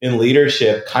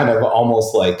leadership kind of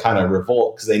almost like kind of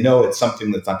revolt because they know it's something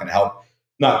that's not going to help,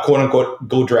 not quote unquote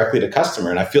go directly to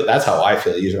customer. And I feel that's how I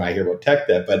feel usually when I hear about tech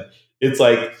debt, but it's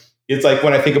like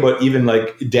when I think about even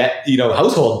like debt,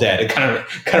 household debt, it kind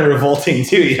of revolting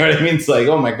too. You know what I mean? It's like,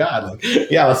 oh my God,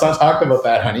 like, yeah, let's not talk about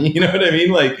that, honey. You know what I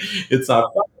mean? Like, it's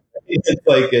not fun. It's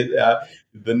like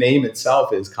the name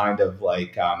itself is kind of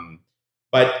like,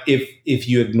 but if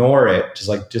you ignore it, just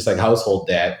like household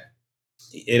debt,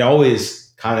 it always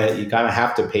you kind of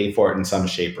have to pay for it in some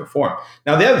shape or form.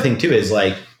 Now, the other thing too is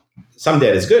like, some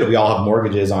debt is good. We all have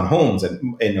mortgages on homes,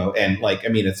 and like, I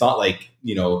mean, it's not like,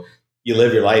 you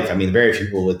live your life. I mean, very few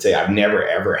people would say, I've never,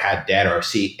 ever had debt or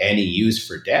see any use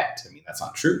for debt. I mean, that's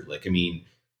not true. Like, I mean,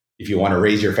 if you want to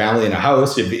raise your family in a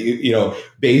house,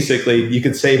 basically you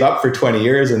could save up for 20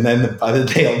 years and then by the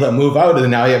day they'll move out and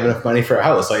now you have enough money for a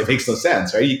house. Like, it makes no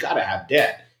sense, right? You got to have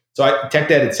debt. So tech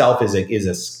debt itself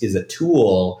is a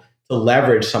tool to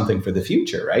leverage something for the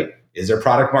future, right? Is there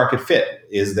product market fit?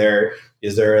 Is there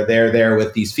there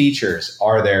with these features?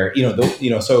 Are there you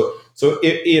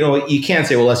can't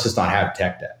say, well, let's just not have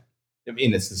tech debt. I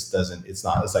mean, it's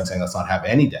not, it's like saying let's not have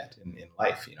any debt in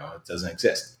life. It doesn't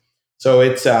exist. So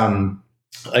it's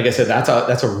like I said,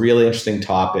 that's a really interesting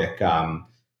topic.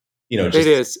 It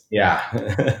is. Yeah.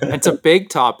 It's a big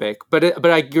topic, but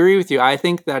I agree with you. I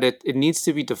think that it needs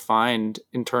to be defined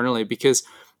internally, because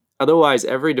otherwise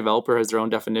every developer has their own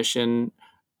definition.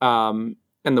 And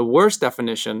the worst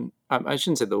definition, I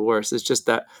shouldn't say the worst, it's just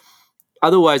that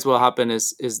otherwise what will happen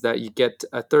is that you get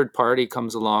a third party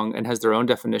comes along and has their own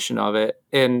definition of it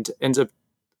and ends up,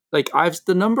 like,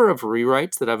 the number of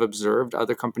rewrites that I've observed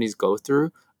other companies go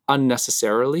through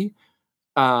unnecessarily,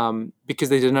 because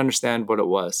they didn't understand what it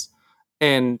was.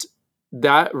 And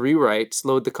that rewrite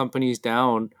slowed the companies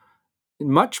down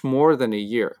much more than a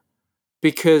year,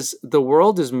 because the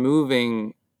world is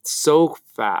moving so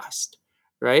fast,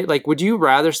 right? Like, would you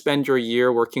rather spend your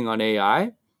year working on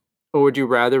AI, or would you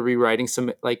rather rewriting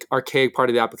some like archaic part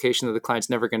of the application that the client's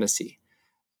never going to see?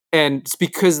 And it's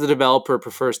because the developer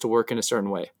prefers to work in a certain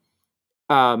way.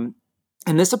 Um,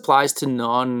 and this applies to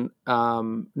non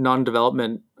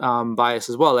development bias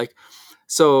as well. Like,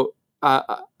 so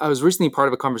I was recently part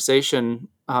of a conversation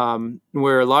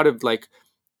where a lot of, like,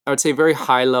 I would say very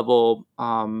high level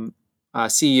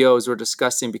CEOs were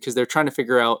discussing, because they're trying to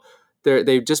figure out.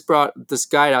 They just brought this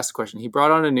guy to ask a question. He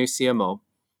brought on a new CMO,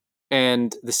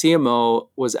 and the CMO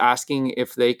was asking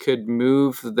if they could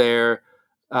move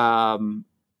um,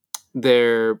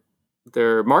 their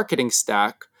their marketing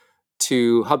stack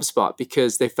to HubSpot,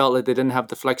 because they felt like they didn't have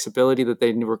the flexibility that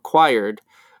they required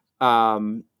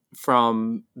um,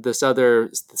 from this other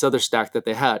stack that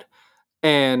they had.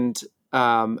 And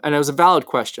it was a valid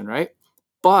question, right?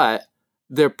 But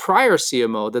their prior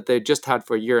CMO that they just had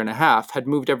for a year and a half had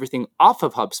moved everything off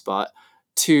of HubSpot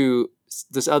to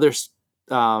this other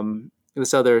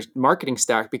this other marketing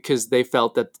stack, because they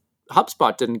felt that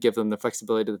HubSpot didn't give them the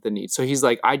flexibility that they need. So he's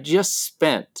like, I've just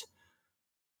spent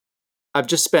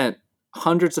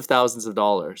hundreds of thousands of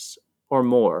dollars or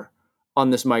more on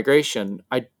this migration.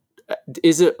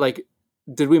 Is it like,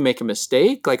 did we make a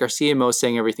mistake? Like, our CMO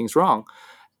saying everything's wrong.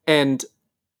 And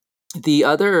the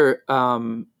other,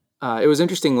 it was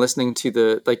interesting listening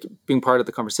to being part of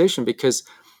the conversation, because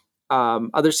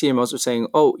other CMOs were saying,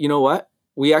 oh, you know what?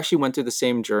 We actually went through the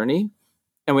same journey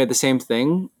and we had the same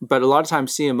thing, but a lot of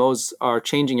times CMOs are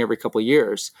changing every couple of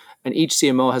years, and each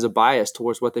CMO has a bias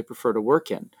towards what they prefer to work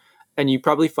in. And you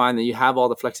probably find that you have all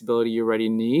the flexibility you already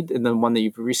need in the one that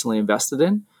you've recently invested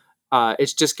in.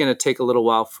 It's just going to take a little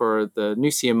while for the new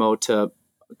CMO to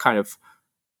kind of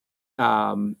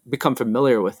become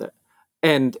familiar with it.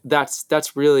 And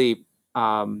that's really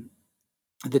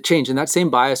the change. And that same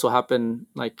bias will happen,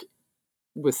 like,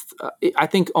 with I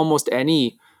think almost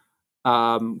any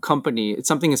company. It's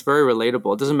something that's very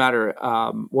relatable. It doesn't matter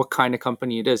what kind of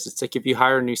company it is. It's like, if you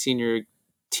hire new senior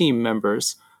team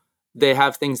members, they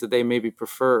have things that they maybe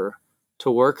prefer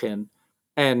to work in.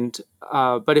 And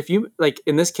but if you, like,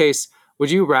 in this case,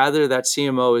 would you rather that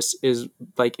CMO is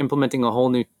like implementing a whole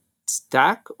new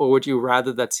stack, or would you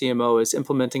rather that CMO is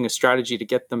implementing a strategy to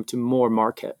get them to more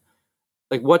market?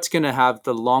 Like, what's going to have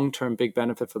the long-term big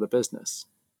benefit for the business?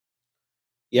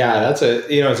 Yeah, it's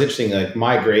interesting. Like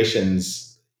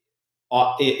migrations,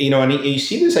 and you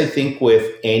see this, I think,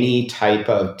 with any type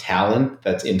of talent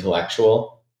that's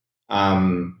intellectual.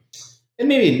 And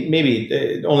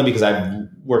maybe only because I've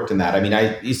worked in that. I mean,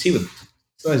 you see with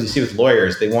sometimes you see with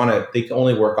lawyers, they can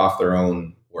only work off their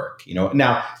own work.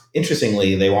 Now,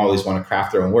 interestingly, they always want to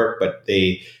craft their own work, but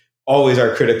they always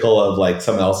are critical of like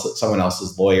someone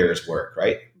else's lawyer's work,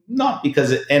 right? Not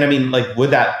because and I mean, like,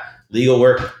 would that legal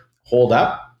work hold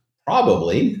up?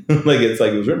 Probably. Like, it's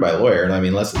like it was written by a lawyer. I mean,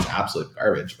 unless it's absolute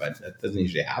garbage, but that doesn't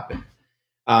usually happen.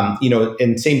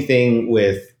 And same thing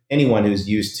with anyone who's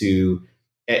used to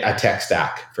a tech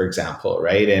stack, for example,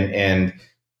 right? And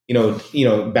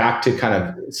back to kind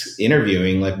of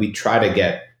interviewing, like, we try to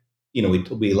get,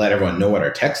 we let everyone know what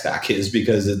our tech stack is,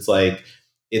 because it's like,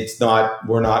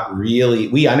 we're not really,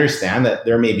 we understand that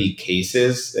there may be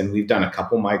cases, and we've done a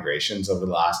couple migrations over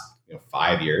the last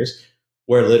 5 years,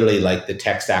 where literally, like,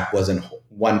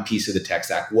 one piece of the tech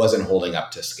stack wasn't holding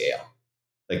up to scale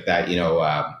like that,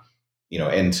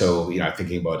 and so, I'm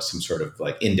thinking about some sort of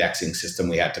like indexing system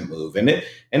we had to move, and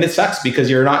it sucks because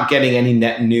you're not getting any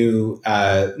net new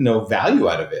no value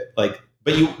out of it. Like,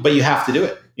 but you have to do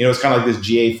it. It's kind of like this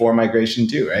GA4 migration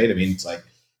too, right? I mean, it's like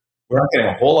we're not getting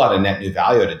a whole lot of net new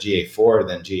value out of GA4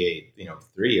 than GA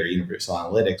 3 or Universal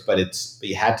Analytics, but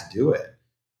you had to do it.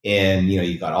 and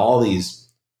you got all these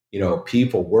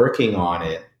people working on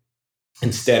it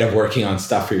instead of working on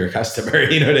stuff for your customer,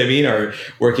 you know what I mean? Or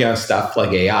working on stuff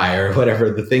like AI or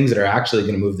whatever, the things that are actually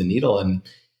going to move the needle. And,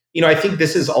 I think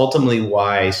this is ultimately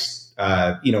why,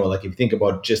 like if you think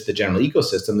about just the general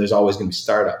ecosystem, there's always going to be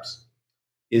startups,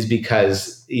 is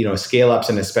because, scale ups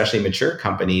and especially mature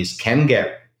companies can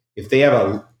get, if they have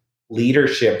a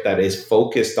leadership that is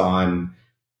focused on,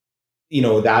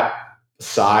 that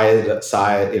side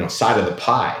of the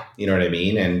pie, you know what I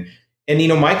mean? And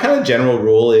my kind of general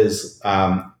rule is,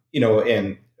 and or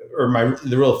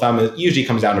the rule of thumb usually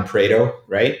comes down to Pareto,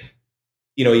 right?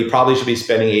 You probably should be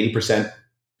spending 80%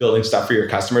 building stuff for your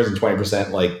customers and 20%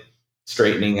 like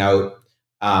straightening out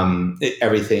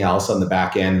everything else on the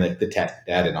back end, like the tech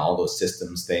debt and all those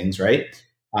systems things, right?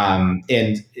 And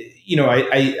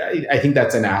I think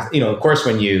that's of course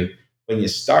when you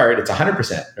start, it's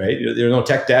 100%, right? There's no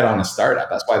tech debt on a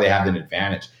startup. That's why they have an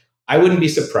advantage. I wouldn't be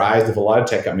surprised if a lot of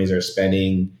tech companies are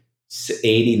spending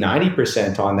 80,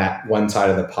 90% on that one side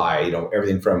of the pie,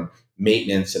 everything from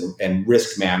maintenance and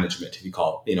risk management, if you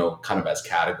call it, kind of as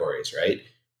categories, right?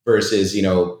 Versus,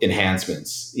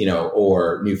 enhancements,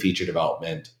 or new feature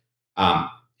development,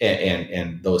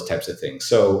 and those types of things.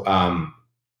 So,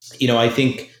 I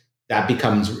think that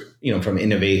becomes, from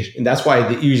innovation. And that's why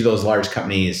usually those large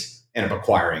companies end up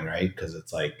acquiring, right? Because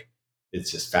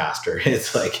it's just faster.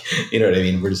 It's like, you know what I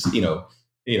mean? We're just,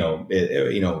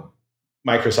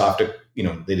 Microsoft,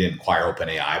 they didn't acquire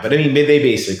OpenAI, but I mean, they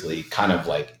basically kind of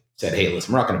like said, hey,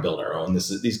 listen, we're not going to build our own.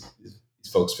 These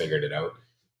folks figured it out.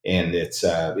 And it's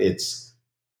a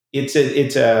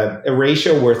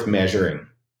ratio worth measuring,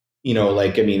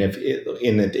 like, I mean, if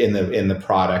in the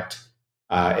product,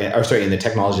 in the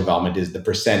technology development is the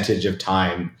percentage of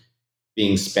time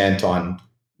being spent on,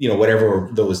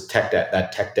 whatever those tech debt,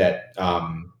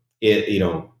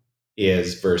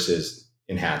 is versus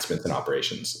enhancements and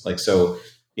operations. Like, so,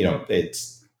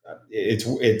 it's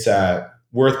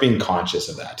worth being conscious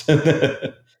of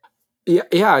that.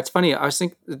 Yeah, it's funny. I was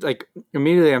thinking, like,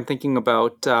 immediately I'm thinking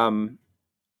about,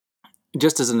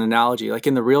 just as an analogy, like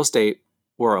in the real estate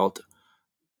world,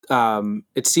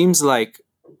 it seems like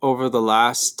over the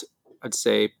last, I'd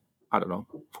say, I don't know,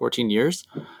 14 years,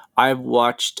 I've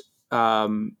watched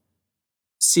CRMs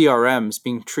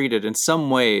being treated in some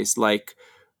ways like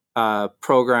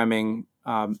programming,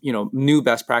 new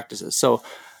best practices. So,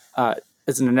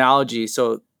 as an analogy,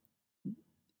 so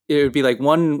it would be like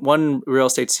one real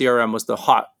estate CRM was the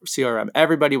hot CRM.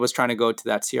 Everybody was trying to go to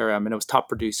that CRM, and it was top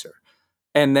producer.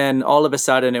 And then all of a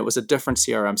sudden, it was a different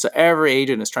CRM. So every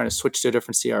agent is trying to switch to a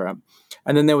different CRM.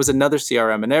 And then there was another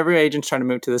CRM, and every agent's trying to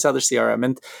move to this other CRM.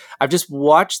 And I've just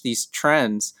watched these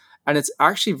trends, and it's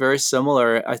actually very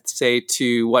similar, I'd say,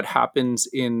 to what happens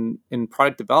in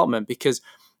product development, because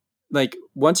like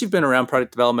once you've been around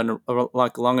product development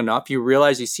like long enough, you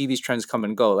realize you see these trends come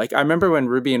and go. Like I remember when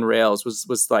Ruby and Rails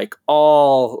was like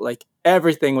all like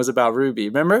everything was about Ruby.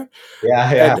 Remember?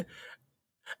 Yeah, yeah.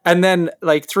 And then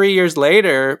like 3 years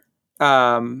later,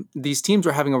 these teams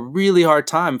were having a really hard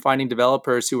time finding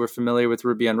developers who were familiar with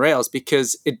Ruby on Rails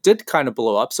because it did kind of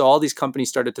blow up. So all these companies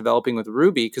started developing with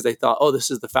Ruby because they thought, oh, this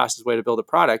is the fastest way to build a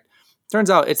product. Turns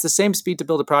out it's the same speed to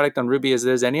build a product on Ruby as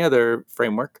it is any other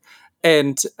framework,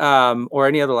 and or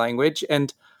any other language.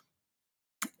 And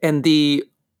the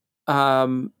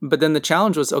but then the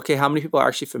challenge was, okay, how many people are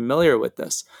actually familiar with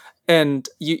this? And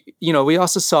we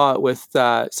also saw it with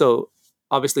so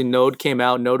obviously Node came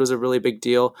out. Node was a really big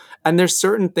deal, and there's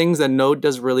certain things that Node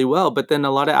does really well, but then a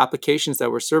lot of applications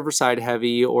that were server side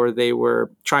heavy or they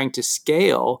were trying to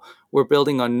scale were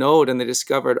building on Node, and they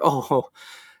discovered, oh,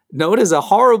 Node is a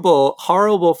horrible,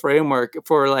 horrible framework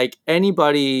for like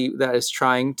anybody that is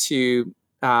trying to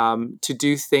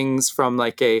do things from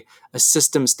like a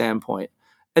system standpoint,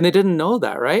 and they didn't know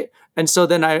that, right? And so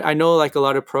then I know like a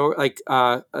lot of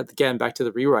again, back to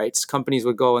the rewrites, companies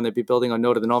would go and they'd be building on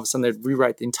Node, and then all of a sudden they'd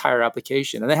rewrite the entire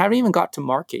application, and they haven't even got to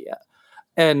market yet.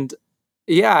 And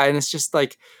yeah, and it's just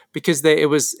like because it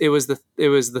was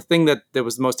the thing that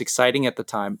was most exciting at the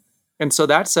time, and so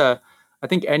I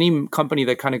think any company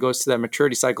that kind of goes to that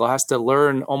maturity cycle has to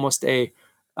learn almost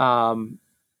um,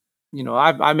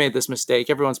 I made this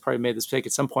mistake. Everyone's probably made this mistake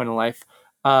at some point in life.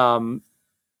 Um,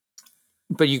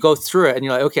 but you go through it and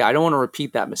you're like, okay, I don't want to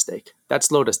repeat that mistake. That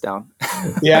slowed us down.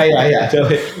 Yeah.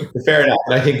 Totally. Fair enough.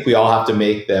 And I think we all have to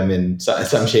make them in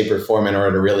some shape or form in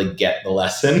order to really get the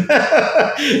lesson,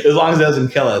 as long as it doesn't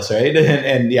kill us, right?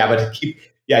 And yeah, but you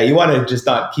want to just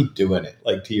not keep doing it,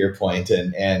 like to your point,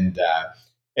 and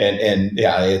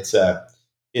yeah, it's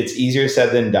easier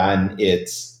said than done.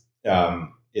 It's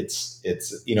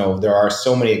there are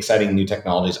so many exciting new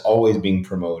technologies always being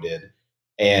promoted.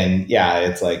 And yeah,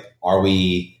 it's like, are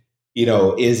we,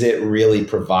 is it really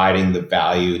providing the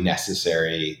value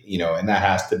necessary? And that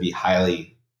has to be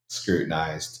highly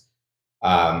scrutinized.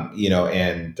 Our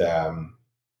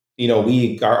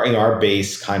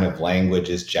base kind of language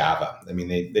is Java. I mean,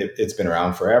 it's been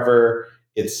around forever.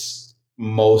 It's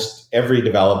most every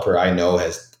developer I know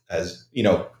has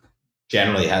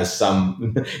generally has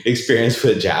some experience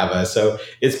with Java. So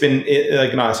it's been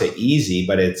like, not to say easy,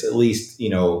 but it's at least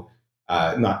not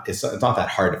it's not that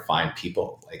hard to find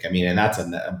people. Like, I mean, and that's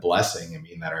a blessing. I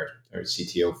mean, that our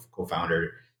CTO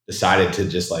co-founder decided to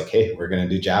just like, hey, we're going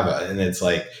to do Java, and it's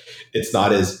like, it's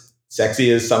not as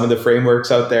sexy as some of the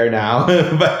frameworks out there now,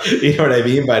 but you know what I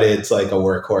mean. But it's like a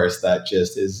workhorse that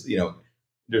just is,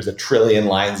 there's a trillion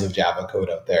lines of Java code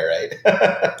out there, right?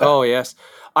 Oh yes.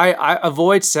 I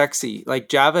avoid sexy. Like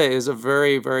Java is a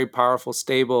very, very powerful,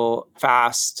 stable,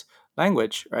 fast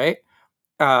language, right?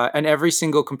 And every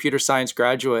single computer science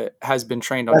graduate has been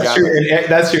trained on That's true. Java.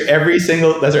 And that's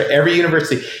our every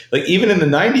university. Like even in the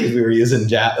 90s, we were using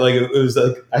Java. Like it was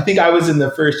like, I think I was in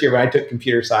the first year when I took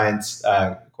computer science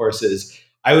courses.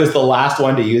 I was the last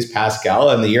one to use Pascal,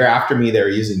 and the year after me, they were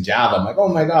using Java. I'm like, oh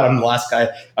my God, I'm the last guy.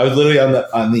 I was literally on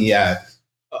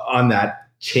that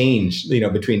change,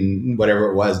 between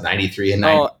whatever it was, 93 and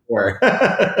Oh, 94.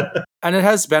 and it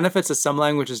has benefits that some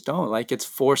languages don't. Like it's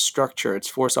force structure, it's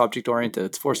force object oriented,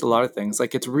 it's force a lot of things.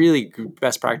 Like it's really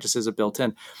best practices are built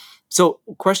in. So,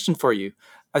 question for you.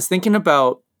 I was thinking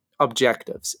about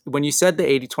objectives. When you said the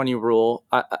 80-20 rule,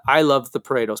 I love the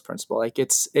Pareto's principle. Like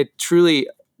it truly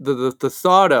the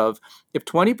thought of if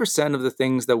 20% of the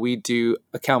things that we do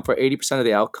account for 80% of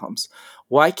the outcomes,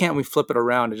 why can't we flip it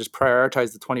around and just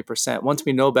prioritize the 20%? Once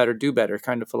we know better, do better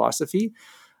kind of philosophy.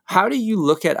 How do you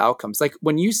look at outcomes? Like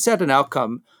when you set an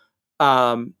outcome,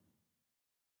 um,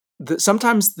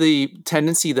 sometimes the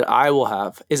tendency that I will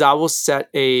have is I will set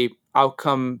a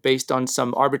outcome based on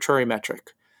some arbitrary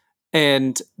metric.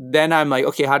 And then I'm like,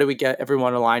 okay, how do we get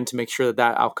everyone aligned to make sure that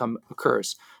that outcome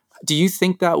occurs? Do you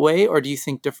think that way or do you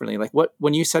think differently? Like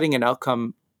when you're setting an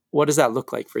outcome, what does that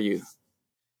look like for you?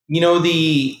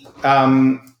 The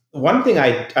one thing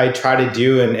I try to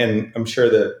do, and I'm sure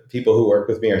the people who work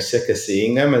with me are sick of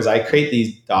seeing them, is I create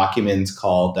these documents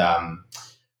called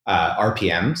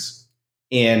RPMs.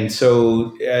 And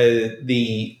so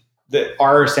the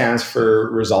R stands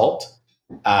for result,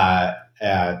 and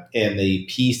the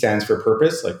P stands for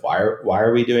purpose. Like, why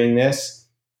are we doing this?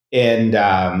 And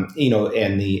and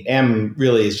the M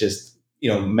really is just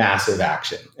massive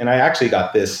action. And I actually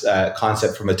got this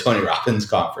concept from a Tony Robbins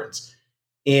conference,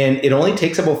 and it only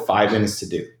takes about 5 minutes to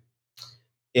do.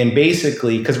 And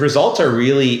basically, because results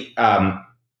exist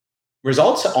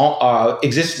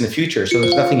in the future, so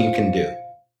there's nothing you can do.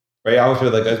 Right? I always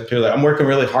feel like I'm working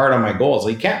really hard on my goals.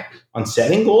 Like, you can't on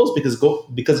setting goals because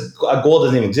a goal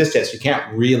doesn't even exist yet, so you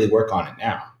can't really work on it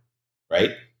now, right?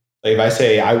 Like if I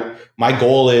say my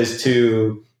goal is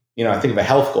to, I think of a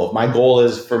health goal. My goal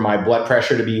is for my blood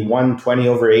pressure to be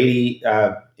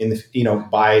 120/80 in the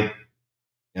by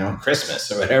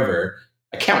Christmas or whatever.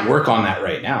 I can't work on that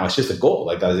right now. It's just a goal.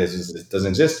 Like it doesn't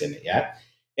exist in it yet.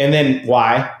 And then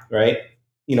why, right?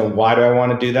 Why do I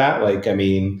want to do that? Like, I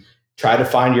mean, try to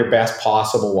find your best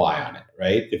possible why on it,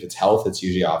 right? If it's health, it's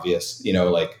usually obvious.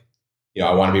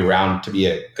 I want to be around to be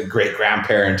a great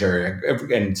grandparent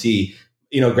and see,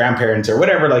 grandparents or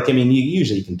whatever. Like, I mean, you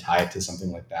usually can tie it to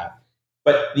something like that.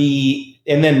 But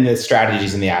and then the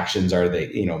strategies and the actions are in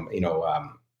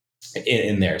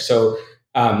there. So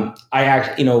I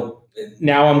actually,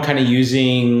 now I'm kind of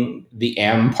using the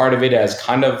M part of it as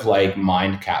kind of like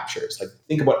mind captures. Like,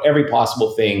 think about every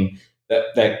possible thing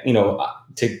that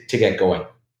to get going.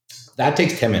 That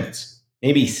takes 10 minutes,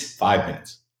 maybe 5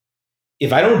 minutes.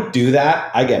 If I don't do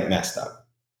that, I get messed up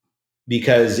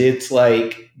because it's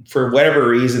like, for whatever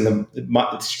reason,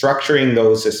 structuring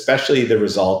those, especially the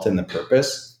result and the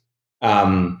purpose,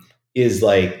 is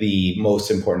like the most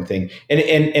important thing.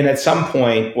 And at some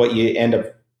point, what you end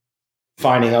up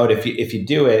finding out if you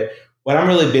do it, when I'm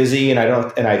really busy and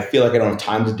I feel like I don't have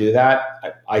time to do that,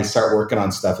 I start working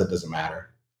on stuff that doesn't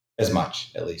matter as much.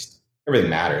 At least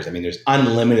everything matters. I mean, there's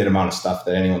unlimited amount of stuff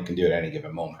that anyone can do at any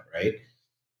given moment, right?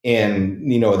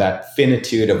 And that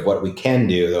finitude of what we can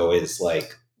do though is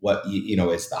like what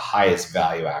is the highest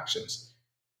value actions.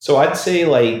 So I'd say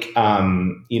like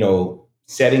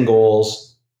setting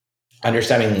goals,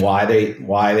 understanding why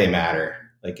they matter,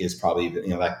 like is probably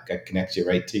that connects you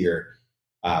right to your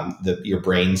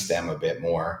brain stem a bit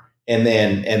more, and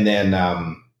then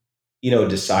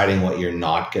deciding what you're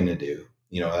not going to do.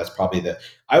 That's probably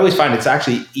I always find it's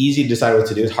actually easy to decide what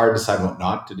to do. It's hard to decide what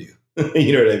not to do.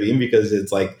 You know what I mean? Because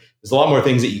it's like, there's a lot more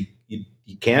things that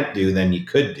you can't do than you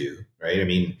could do. Right. I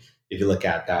mean, if you look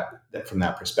at that from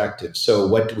that perspective. So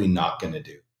what do we not going to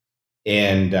do?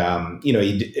 And,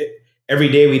 every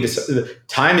day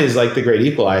time is like the great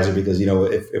equalizer, because,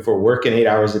 if we're working 8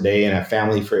 hours a day and have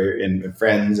family and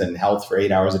friends and health for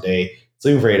 8 hours a day,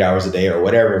 sleeping for 8 hours a day, or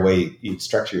whatever way you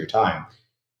structure your time,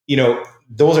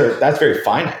 that's very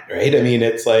finite, right? I mean,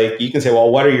 it's like, you can say,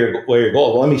 well, what are your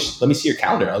goals? Well, let me see your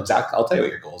calendar. I'll tell you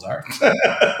what your goals are.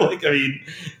 Like, I mean,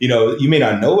 you may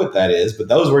not know what that is, but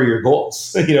those were your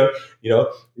goals.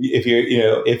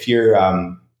 If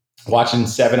you're watching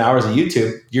 7 hours of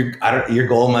YouTube, your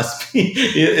goal must be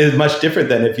is much different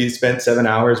than if you spent 7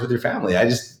 hours with your family. I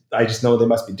just know they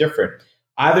must be different.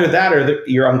 Either that, or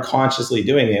you're unconsciously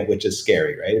doing it, which is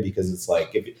scary, right? Because it's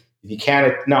like, if you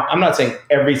can't. Now, I'm not saying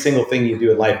every single thing you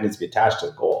do in life needs to be attached to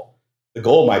a goal. The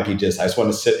goal might be just, I just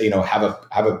want to sit,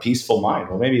 have a peaceful mind.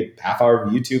 Well, maybe a half hour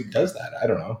of YouTube does that. I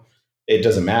don't know. It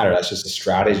doesn't matter. That's just a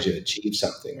strategy to achieve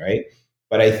something, right?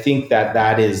 But I think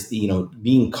that is,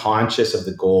 being conscious of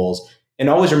the goals and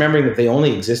always remembering that they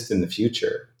only exist in the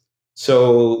future.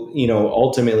 So,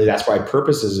 ultimately, that's why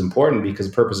purpose is important, because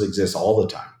purpose exists all the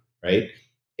time, right?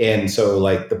 And so,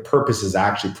 like, the purpose is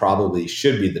actually probably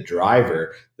should be the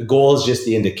driver. The goal is just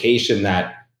the indication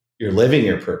that you're living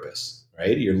your purpose,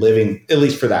 right? You're living, at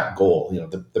least for that goal,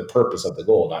 the purpose of the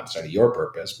goal, not necessarily your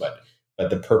purpose, but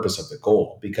the purpose of the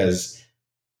goal. Because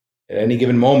at any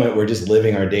given moment, we're just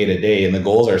living our day to day, and the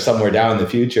goals are somewhere down in the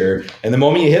future. And the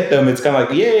moment you hit them, it's kind of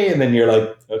like, yay. And then you're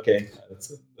like, okay,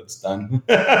 that's done.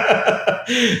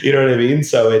 You know what I mean?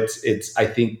 So I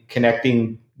think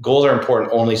connecting goals are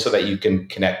important only so that you can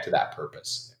connect to that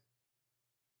purpose.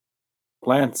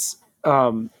 Lance, I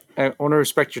want to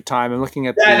respect your time. I'm looking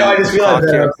at I just realized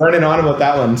that I was running on about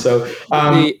that one. So,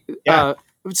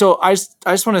 so I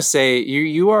just want to say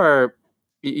you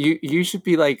should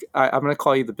be like, I'm going to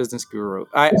call you the business guru.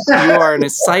 You are an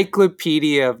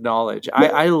encyclopedia of knowledge.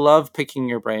 I love picking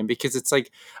your brain, because it's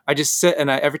like, I just sit and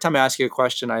every time I ask you a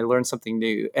question, I learn something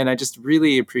new, and I just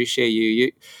really appreciate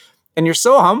you. And you're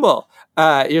so humble.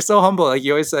 You're so humble. Like,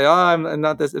 you always say, "Oh, I'm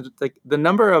not this." Like, the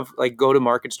number of like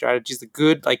go-to-market strategies,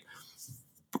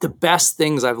 the best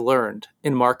things I've learned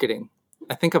in marketing,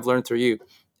 I think I've learned through you.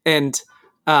 And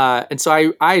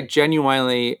so I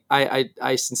genuinely,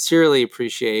 I sincerely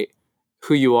appreciate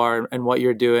who you are and what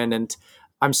you're doing. And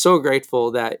I'm so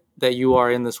grateful that you are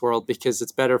in this world, because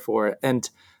it's better for it. And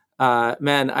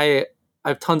man, I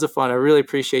have tons of fun. I really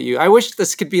appreciate you. I wish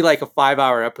this could be like a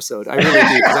 5-hour episode. I really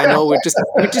do, because I know it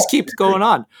just keeps going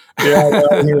on.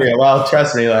 Well,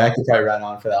 trust me, I could probably run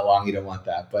on for that long. You don't want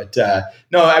that, but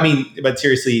no, I mean, but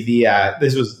seriously,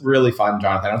 this was really fun,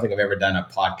 Jonathan. I don't think I've ever done a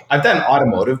podcast. I've done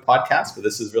automotive podcasts, but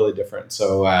this is really different.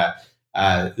 So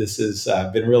this has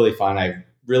been really fun. I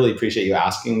really appreciate you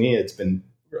asking me. It's been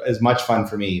as much fun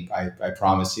for me. I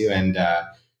promise you, and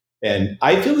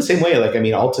I feel the same way. Like, I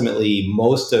mean, ultimately,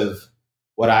 most of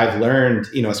what I've learned,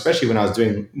 especially when I was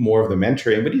doing more of the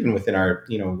mentoring, but even within our,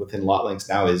 within LotLinks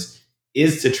now, is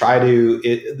to try to,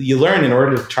 you learn in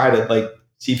order to try to, like,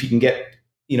 see if you can get,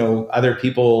 other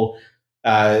people,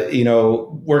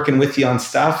 working with you on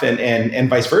stuff, and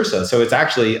vice versa. So it's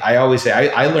actually, I always say,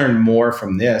 I learned more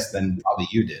from this than probably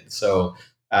you did. So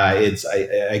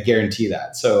I guarantee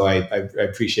that. So I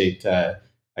appreciate that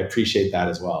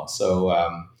as well. So,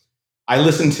 I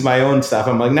listen to my own stuff.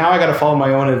 I'm like, now I got to follow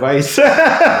my own advice.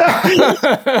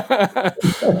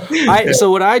 So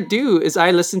what I do is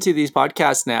I listen to these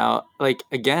podcasts now, like,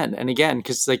 again and again,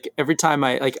 because like every time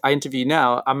I interview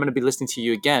now, I'm going to be listening to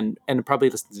you again, and probably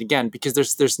listen to it again, because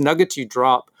there's nuggets you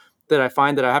drop that I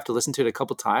find that I have to listen to it a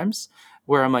couple times,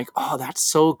 where I'm like, oh, that's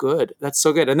so good,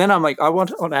 and then I'm like, I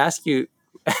want to ask you.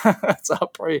 So I'll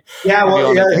probably, hey,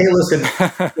 listen,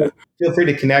 feel free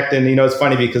to connect. And, it's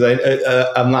funny because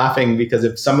I'm laughing because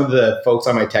if some of the folks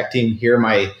on my tech team hear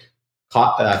my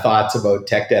thoughts about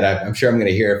tech debt, I'm sure I'm going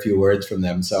to hear a few words from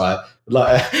them. So I'll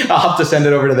have to send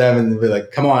it over to them and be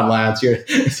like, come on, Lance.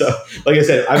 So like I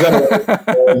said,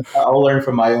 I'll learn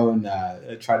from my own,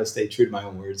 try to stay true to my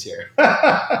own words here.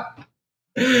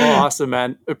 Well, awesome,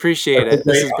 man. Appreciate it.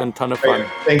 This has been a ton of fun.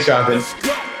 Thanks, Jonathan.